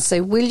states and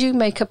say, will you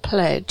make a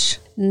pledge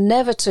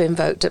never to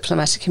invoke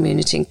diplomatic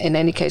immunity in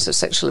any case of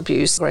sexual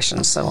abuse, aggression,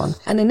 and so on?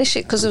 And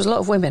initially, because there was a lot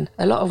of women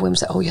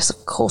said, oh yes,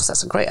 of course,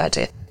 that's a great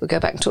idea. We'll go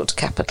back and talk to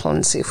Capital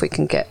and see if we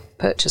can get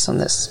purchase on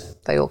this.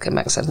 They all came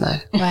back and said no.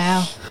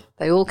 Wow.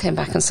 They all came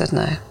back and said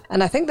no.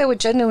 And I think they were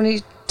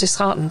genuinely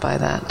disheartened by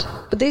that.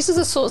 But these are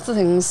the sorts of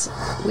things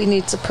we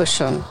need to push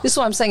on. This is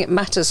why I'm saying it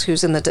matters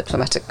who's in the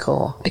diplomatic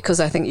corps,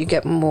 because I think you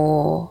get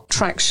more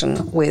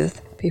traction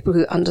with people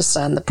who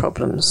understand the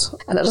problems.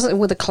 And it doesn't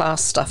with the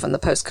class stuff and the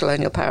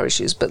post-colonial power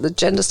issues, but the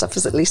gender stuff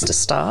is at least a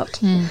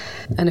start. And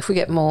if we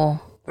get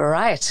more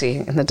variety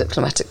in the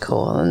diplomatic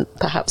corps and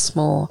perhaps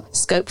more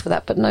scope for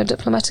that. But no,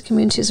 diplomatic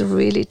immunity is a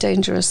really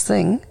dangerous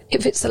thing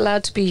if it's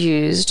allowed to be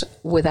used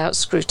without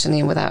scrutiny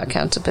and without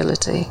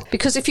accountability.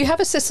 Because if you have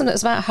a system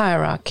that's about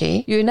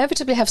hierarchy, you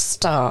inevitably have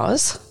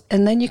stars,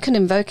 and then you can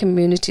invoke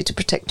immunity to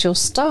protect your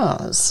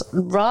stars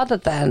rather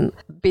than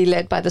be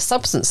led by the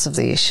substance of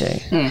the issue.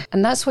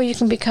 And that's where you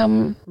can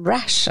become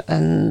rash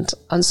and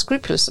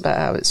unscrupulous about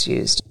how it's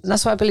used. And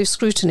that's why I believe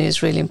scrutiny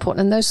is really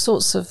important. And those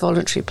sorts of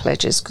voluntary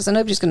pledges, because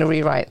nobody's going to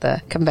rewrite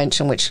the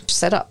convention which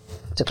set up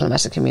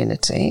diplomatic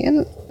immunity.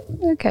 And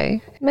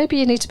okay, maybe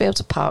you need to be able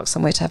to park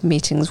somewhere to have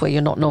meetings where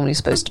you're not normally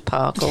supposed to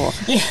park, or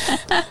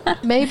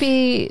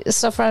maybe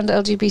stuff around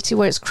LGBT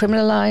where it's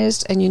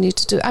criminalised and you need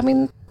to do... I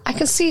mean, I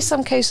can see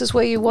some cases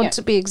where you want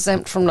to be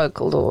exempt from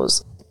local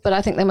laws, but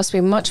I think they must be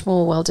much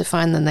more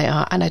well-defined than they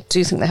are, and I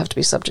do think they have to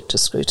be subject to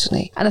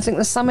scrutiny. And I think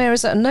there's some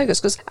areas that are no-goes,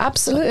 because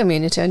absolute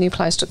immunity only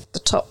applies to the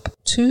top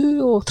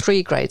 2 or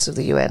 3 grades of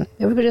the UN.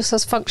 Everybody else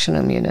has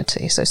functional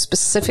immunity, so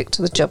specific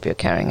to the job you're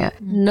carrying out.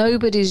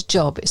 Nobody's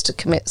job is to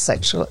commit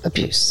sexual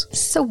abuse.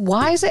 So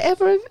why is it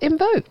ever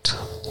invoked?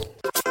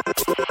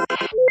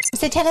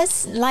 So tell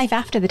us, life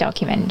after the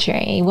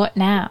documentary, what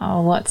now?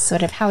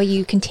 How are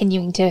you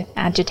continuing to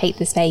agitate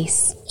the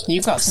space?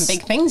 You've got some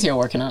big things you're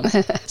working on.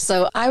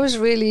 So I was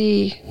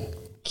really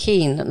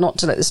keen not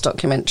to let this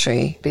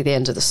documentary be the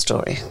end of the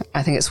story.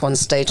 I think it's one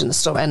stage in the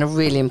story, and a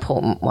really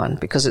important one,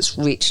 because it's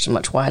reached a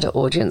much wider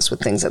audience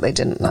with things that they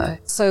didn't know.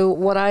 So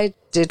what I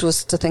did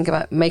was to think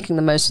about making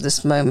the most of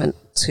this moment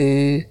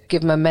to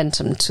give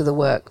momentum to the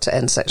work to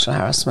end sexual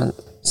harassment,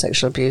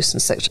 sexual abuse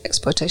and sexual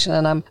exploitation.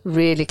 And I'm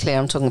really clear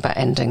I'm talking about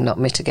ending, not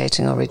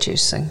mitigating or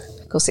reducing.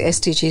 Of course, the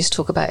SDGs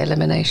talk about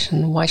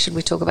elimination. Why should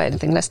we talk about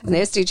anything less? And the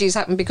SDGs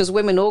happened because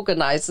women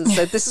organised and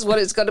said, this is what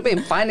it's got to be.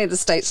 And finally, the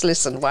states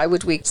listened. Why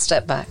would we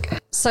step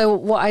back? So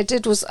what I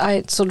did was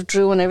I sort of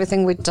drew on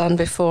everything we'd done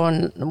before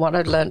and what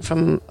I'd learned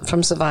from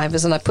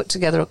survivors. And I put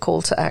together a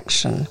call to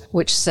action,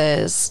 which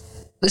says,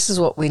 this is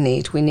what we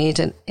need. We need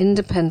an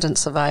independent,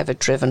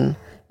 survivor-driven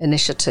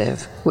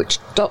initiative which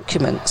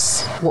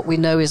documents what we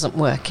know isn't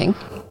working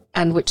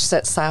and which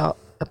sets out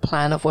a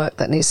plan of work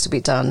that needs to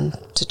be done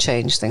to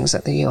change things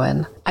at the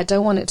UN. I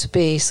don't want it to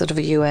be sort of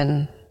a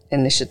UN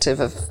initiative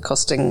of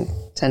costing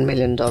 $10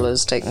 million,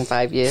 taking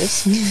 5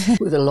 years,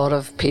 with a lot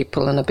of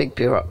people and a big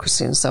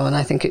bureaucracy and so on.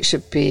 I think it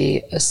should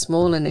be a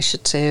small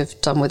initiative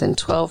done within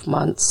 12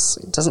 months.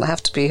 It doesn't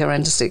have to be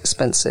horrendously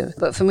expensive.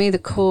 But for me, the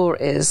core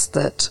is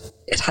that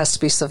it has to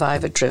be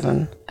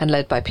survivor-driven and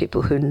led by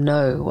people who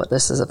know what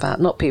this is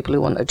about, not people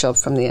who want a job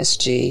from the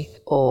SG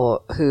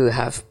or who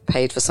have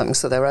paid for something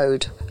so they're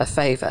owed a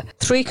favour.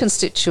 3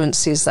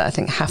 constituencies that I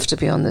think have to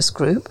be on this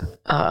group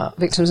are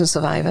victims and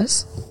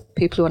survivors,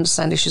 people who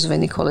understand issues of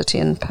inequality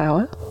and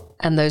power,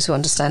 and those who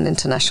understand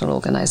international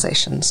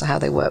organisations, how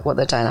they work, what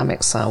their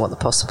dynamics are, what the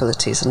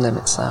possibilities and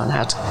limits are, and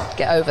how to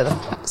get over them.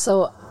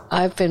 So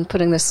I've been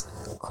putting this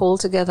call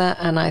together,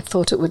 and I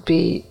thought it would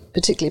be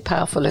particularly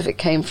powerful if it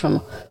came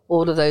from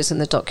all of those in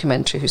the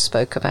documentary who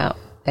spoke about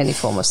any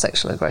form of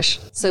sexual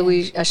aggression. So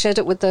I shared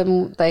it with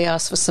them. They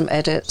asked for some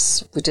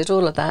edits. We did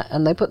all of that,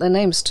 and they put their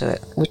names to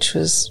it, which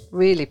was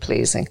really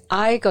pleasing.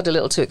 I got a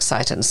little too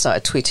excited and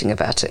started tweeting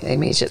about it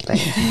immediately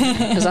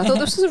because I thought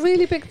this was a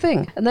really big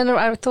thing. And then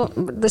I thought,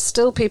 there's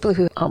still people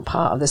who aren't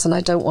part of this, and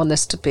I don't want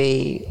this to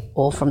be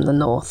all from the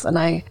north. And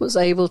I was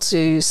able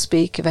to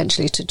speak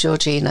eventually to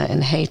Georgina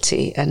in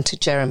Haiti and to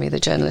Jeremy, the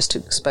journalist who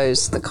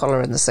exposed the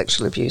cholera and the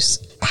sexual abuse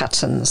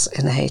patterns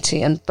in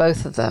Haiti, and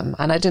both of them,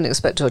 and I didn't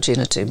expect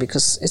Georgina to,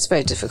 because it's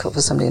very difficult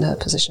for somebody in her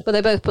position, but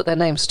they both put their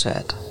names to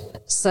it.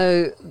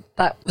 So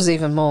that was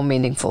even more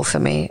meaningful for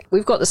me.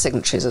 We've got the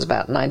signatories. There's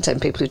about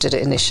 9-10 people who did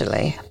it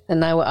initially, and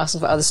now we're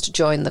asking for others to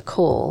join the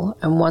call.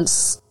 And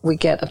once we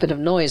get a bit of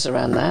noise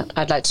around that,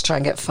 I'd like to try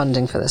and get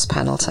funding for this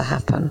panel to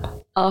happen.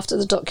 After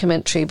the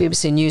documentary,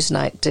 BBC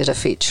Newsnight did a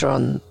feature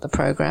on the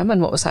programme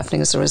and what was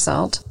happening as a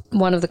result.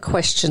 One of the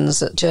questions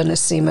that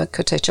journalist Seema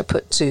Kotecha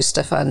put to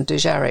Stefan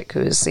Dujarric,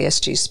 who is the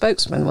SG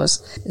spokesman,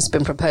 was, it's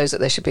been proposed that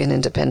there should be an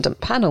independent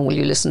panel. Will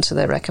you listen to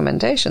their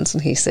recommendations?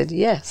 And he said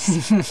yes.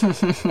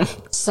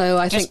 So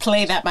I think... Just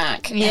play that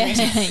back. Yeah,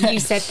 you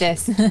said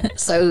this.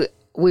 So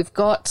we've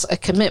got a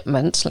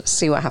commitment. Let's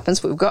see what happens.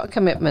 But we've got a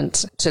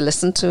commitment to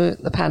listen to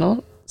the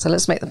panel. So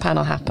let's make the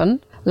panel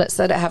happen. Let's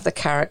let it have the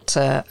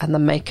character and the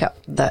makeup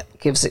that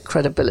gives it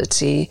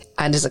credibility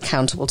and is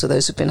accountable to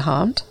those who've been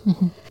harmed.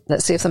 Mm-hmm.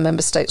 Let's see if the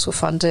member states will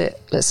fund it.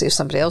 Let's see if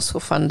somebody else will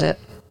fund it.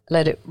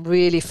 Let it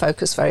really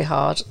focus very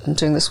hard on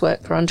doing this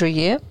work for under a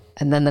year.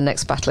 And then the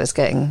next battle is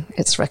getting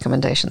its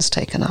recommendations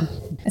taken on.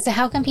 So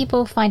how can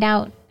people find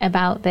out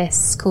about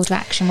this call to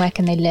action? Where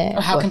can they learn?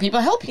 Or how can people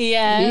help you?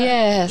 Yeah.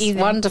 Yes, Easy.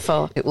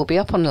 Wonderful. It will be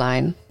up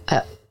online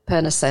at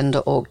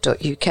purnasen.org.uk,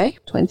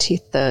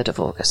 23rd of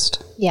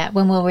August. Yeah,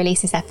 when we'll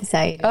release this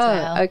episode as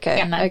well.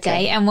 Okay. On that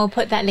Okay. day. And we'll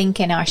put that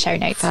link in our show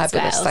notes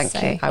Fabulous, as well.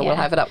 thank you. I will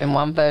have it up in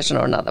one version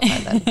or another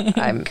by then.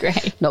 I'm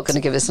Great. not going to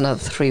give this another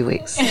 3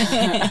 weeks.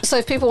 So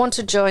if people want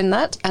to join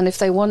that, and if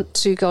they want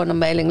to go on a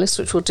mailing list,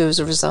 which we'll do as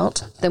a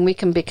result, then we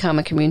can become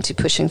a community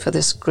pushing for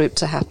this group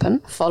to happen,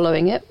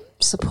 following it,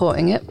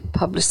 supporting it,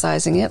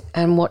 publicising it,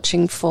 and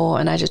watching for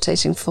and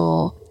agitating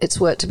for its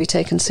work to be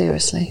taken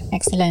seriously.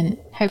 Excellent.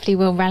 Hopefully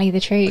we'll rally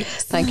the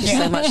troops. Thank you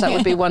so much. That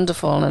would be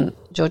wonderful. And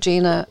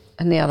Georgina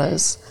and the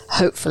others,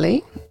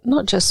 hopefully,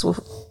 not just will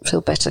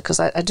feel better, because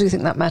I do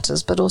think that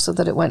matters, but also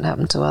that it won't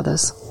happen to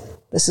others.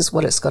 This is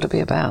what it's got to be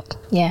about.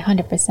 Yeah,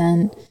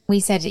 100%. We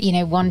said,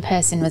 one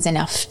person was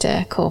enough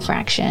to call for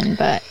action,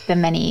 but the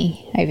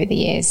many over the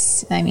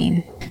years, I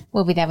mean,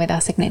 we'll be there with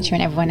our signature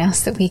and everyone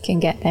else that we can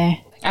get there.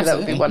 Absolutely. That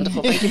would be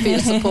wonderful. Thank you for your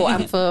support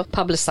and for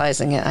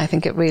publicising it. I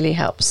think it really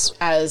helps.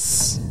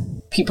 As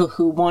people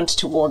who want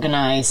to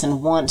organise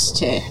and want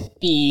to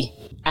be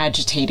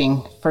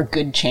agitating for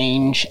good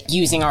change,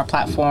 using our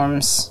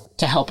platforms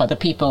to help other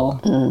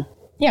people.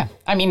 Yeah.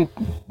 I mean,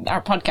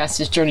 our podcast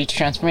is Journey to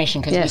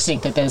Transformation because we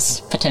think that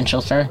there's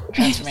potential for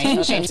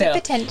transformational change. So,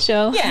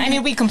 potential. yeah, I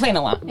mean, we complain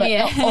a lot, but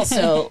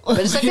also... But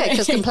it's okay,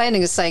 because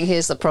complaining is saying,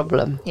 here's the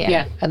problem.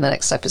 Yeah. And the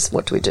next step is,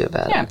 what do we do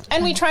about it? Yeah,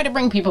 and we try to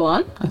bring people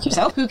on, like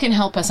yourself, who can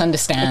help us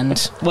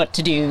understand what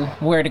to do,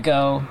 where to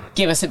go,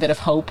 give us a bit of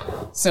hope.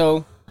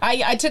 So...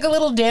 I took a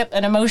little dip,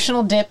 an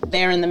emotional dip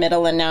there in the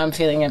middle, and now I'm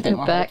feeling a bit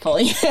more hopeful.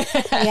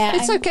 Yeah,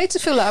 it's okay to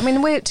feel that. I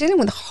mean, we're dealing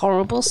with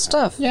horrible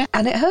stuff,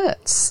 and it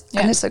hurts,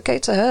 and it's okay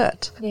to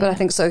hurt. Yeah. But I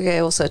think it's okay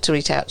also to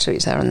reach out to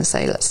each other and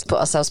say, let's put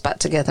ourselves back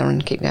together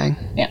and keep going.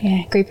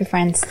 Yeah, group of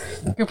friends.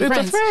 Group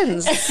of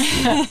friends.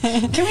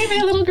 Can we be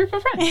a little group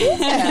of friends?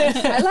 Yeah,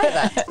 I like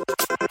that.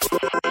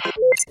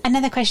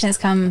 Another question that's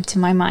come to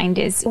my mind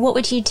is, what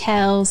would you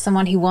tell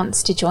someone who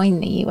wants to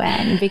join the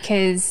UN?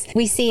 Because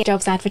we see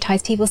jobs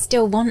advertised, people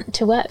still want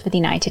to work for the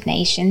United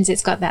Nations.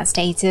 It's got that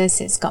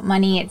status, it's got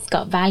money, it's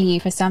got value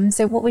for some.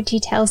 So what would you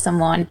tell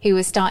someone who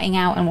was starting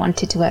out and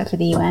wanted to work for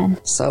the UN?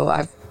 So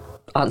I've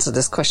answered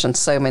this question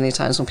so many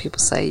times when people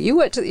say, you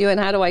worked at the UN,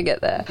 how do I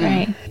get there?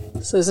 Right.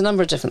 So there's a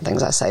number of different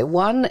things I say.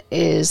 One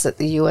is that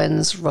the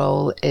UN's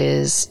role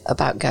is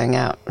about going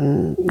out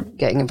and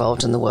getting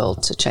involved in the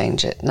world to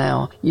change it.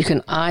 Now, you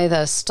can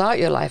either start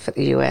your life at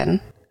the UN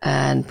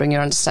and bring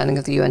your understanding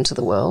of the UN to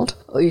the world,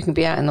 or you can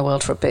be out in the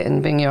world for a bit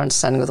and bring your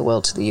understanding of the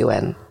world to the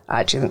UN. I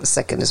actually think the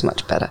second is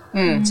much better.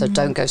 So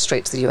don't go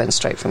straight to the UN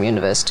straight from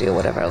university or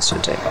whatever else you're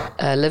doing.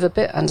 Live a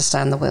bit,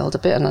 understand the world a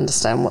bit, and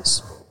understand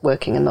what's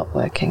working and not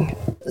working.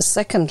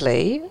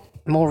 Secondly,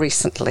 more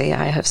recently,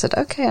 I have said,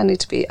 okay, I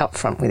need to be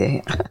upfront with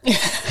you.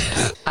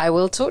 I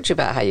will talk to you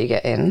about how you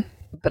get in,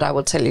 but I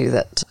will tell you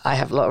that I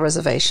have a lot of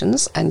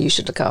reservations and you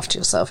should look after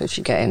yourself if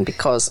you get in,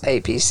 because A,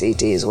 B, C,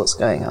 D is what's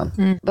going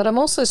on. But I'm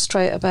also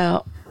straight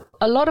about,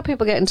 a lot of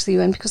people get into the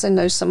UN because they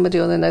know somebody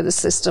or they know the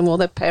system or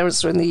their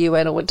parents are in the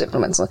UN or were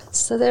diplomats.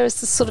 So there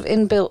is this sort of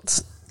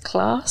inbuilt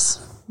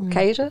class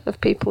cadre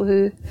of people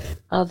who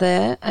are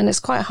there, and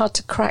it's quite hard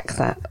to crack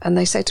that. And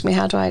they say to me,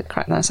 how do I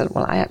crack that? I said,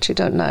 well, I actually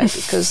don't know,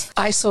 because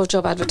I saw a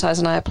job advertised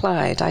and I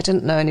applied. I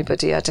didn't know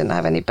anybody. I didn't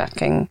have any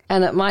backing.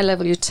 And at my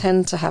level, you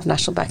tend to have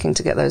national backing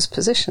to get those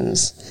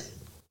positions.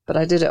 But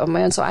I did it on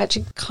my own, so I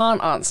actually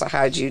can't answer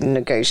how do you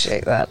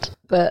negotiate that.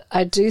 But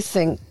I do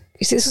think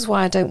You see, this is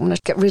why I don't want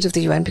to get rid of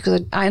the UN,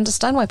 because I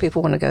understand why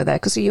people want to go there,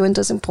 because the UN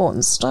does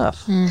important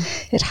stuff.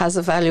 It has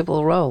a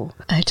valuable role.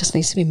 It just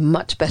needs to be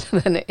much better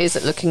than it is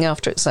at looking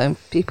after its own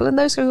people and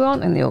those who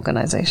aren't in the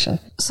organisation.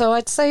 So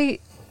I'd say,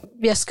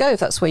 yes, go if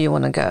that's where you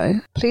want to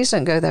go. Please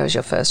don't go there as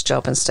your first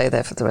job and stay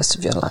there for the rest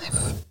of your life.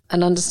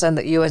 And understand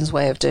that UN's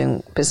way of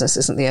doing business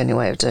isn't the only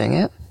way of doing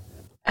it.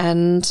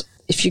 And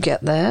if you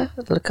get there,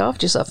 look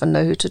after yourself and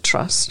know who to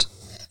trust.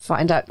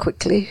 Find out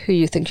quickly who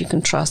you think you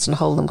can trust and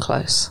hold them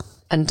close.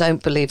 And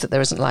don't believe that there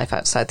isn't life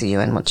outside the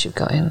UN once you've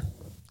got in,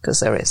 because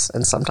there is,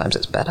 and sometimes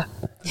it's better.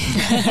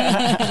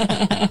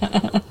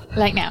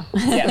 Like now.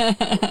 Yeah.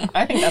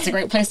 I think that's a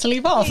great place to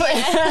leave off.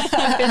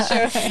 Yeah,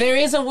 for sure. There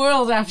is a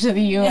world after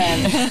the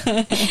UN,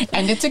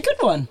 and it's a good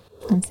one.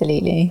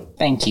 Absolutely.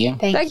 Thank you.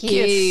 Thank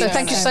you. So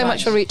thank you so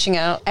much for reaching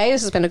out.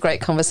 This has been a great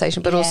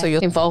conversation, but also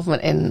your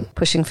involvement in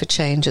pushing for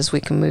change as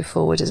we can move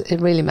forward. It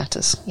really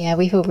matters. Yeah,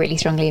 we feel really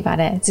strongly about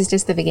it. This is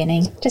just the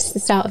beginning, just the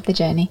start of the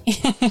journey.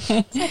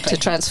 To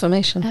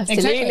transformation.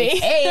 Absolutely. Exactly.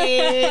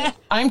 Hey,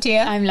 I'm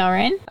Tia. I'm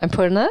Lauren. I'm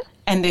Purna.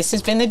 And this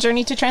has been the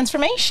Journey to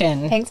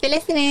Transformation. Thanks for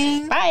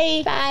listening.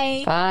 Bye.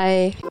 Bye.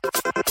 Bye.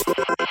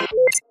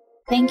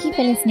 Thank you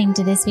for listening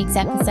to this week's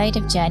episode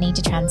of Journey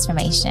to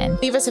Transformation.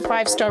 Leave us a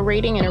 5-star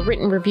rating and a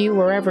written review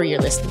wherever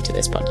you're listening to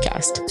this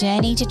podcast.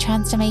 Journey to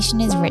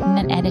Transformation is written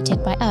and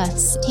edited by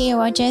us, Tia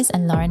Rogers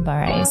and Lauren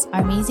Burrows.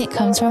 Our music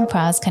comes from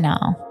Praz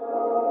Canal.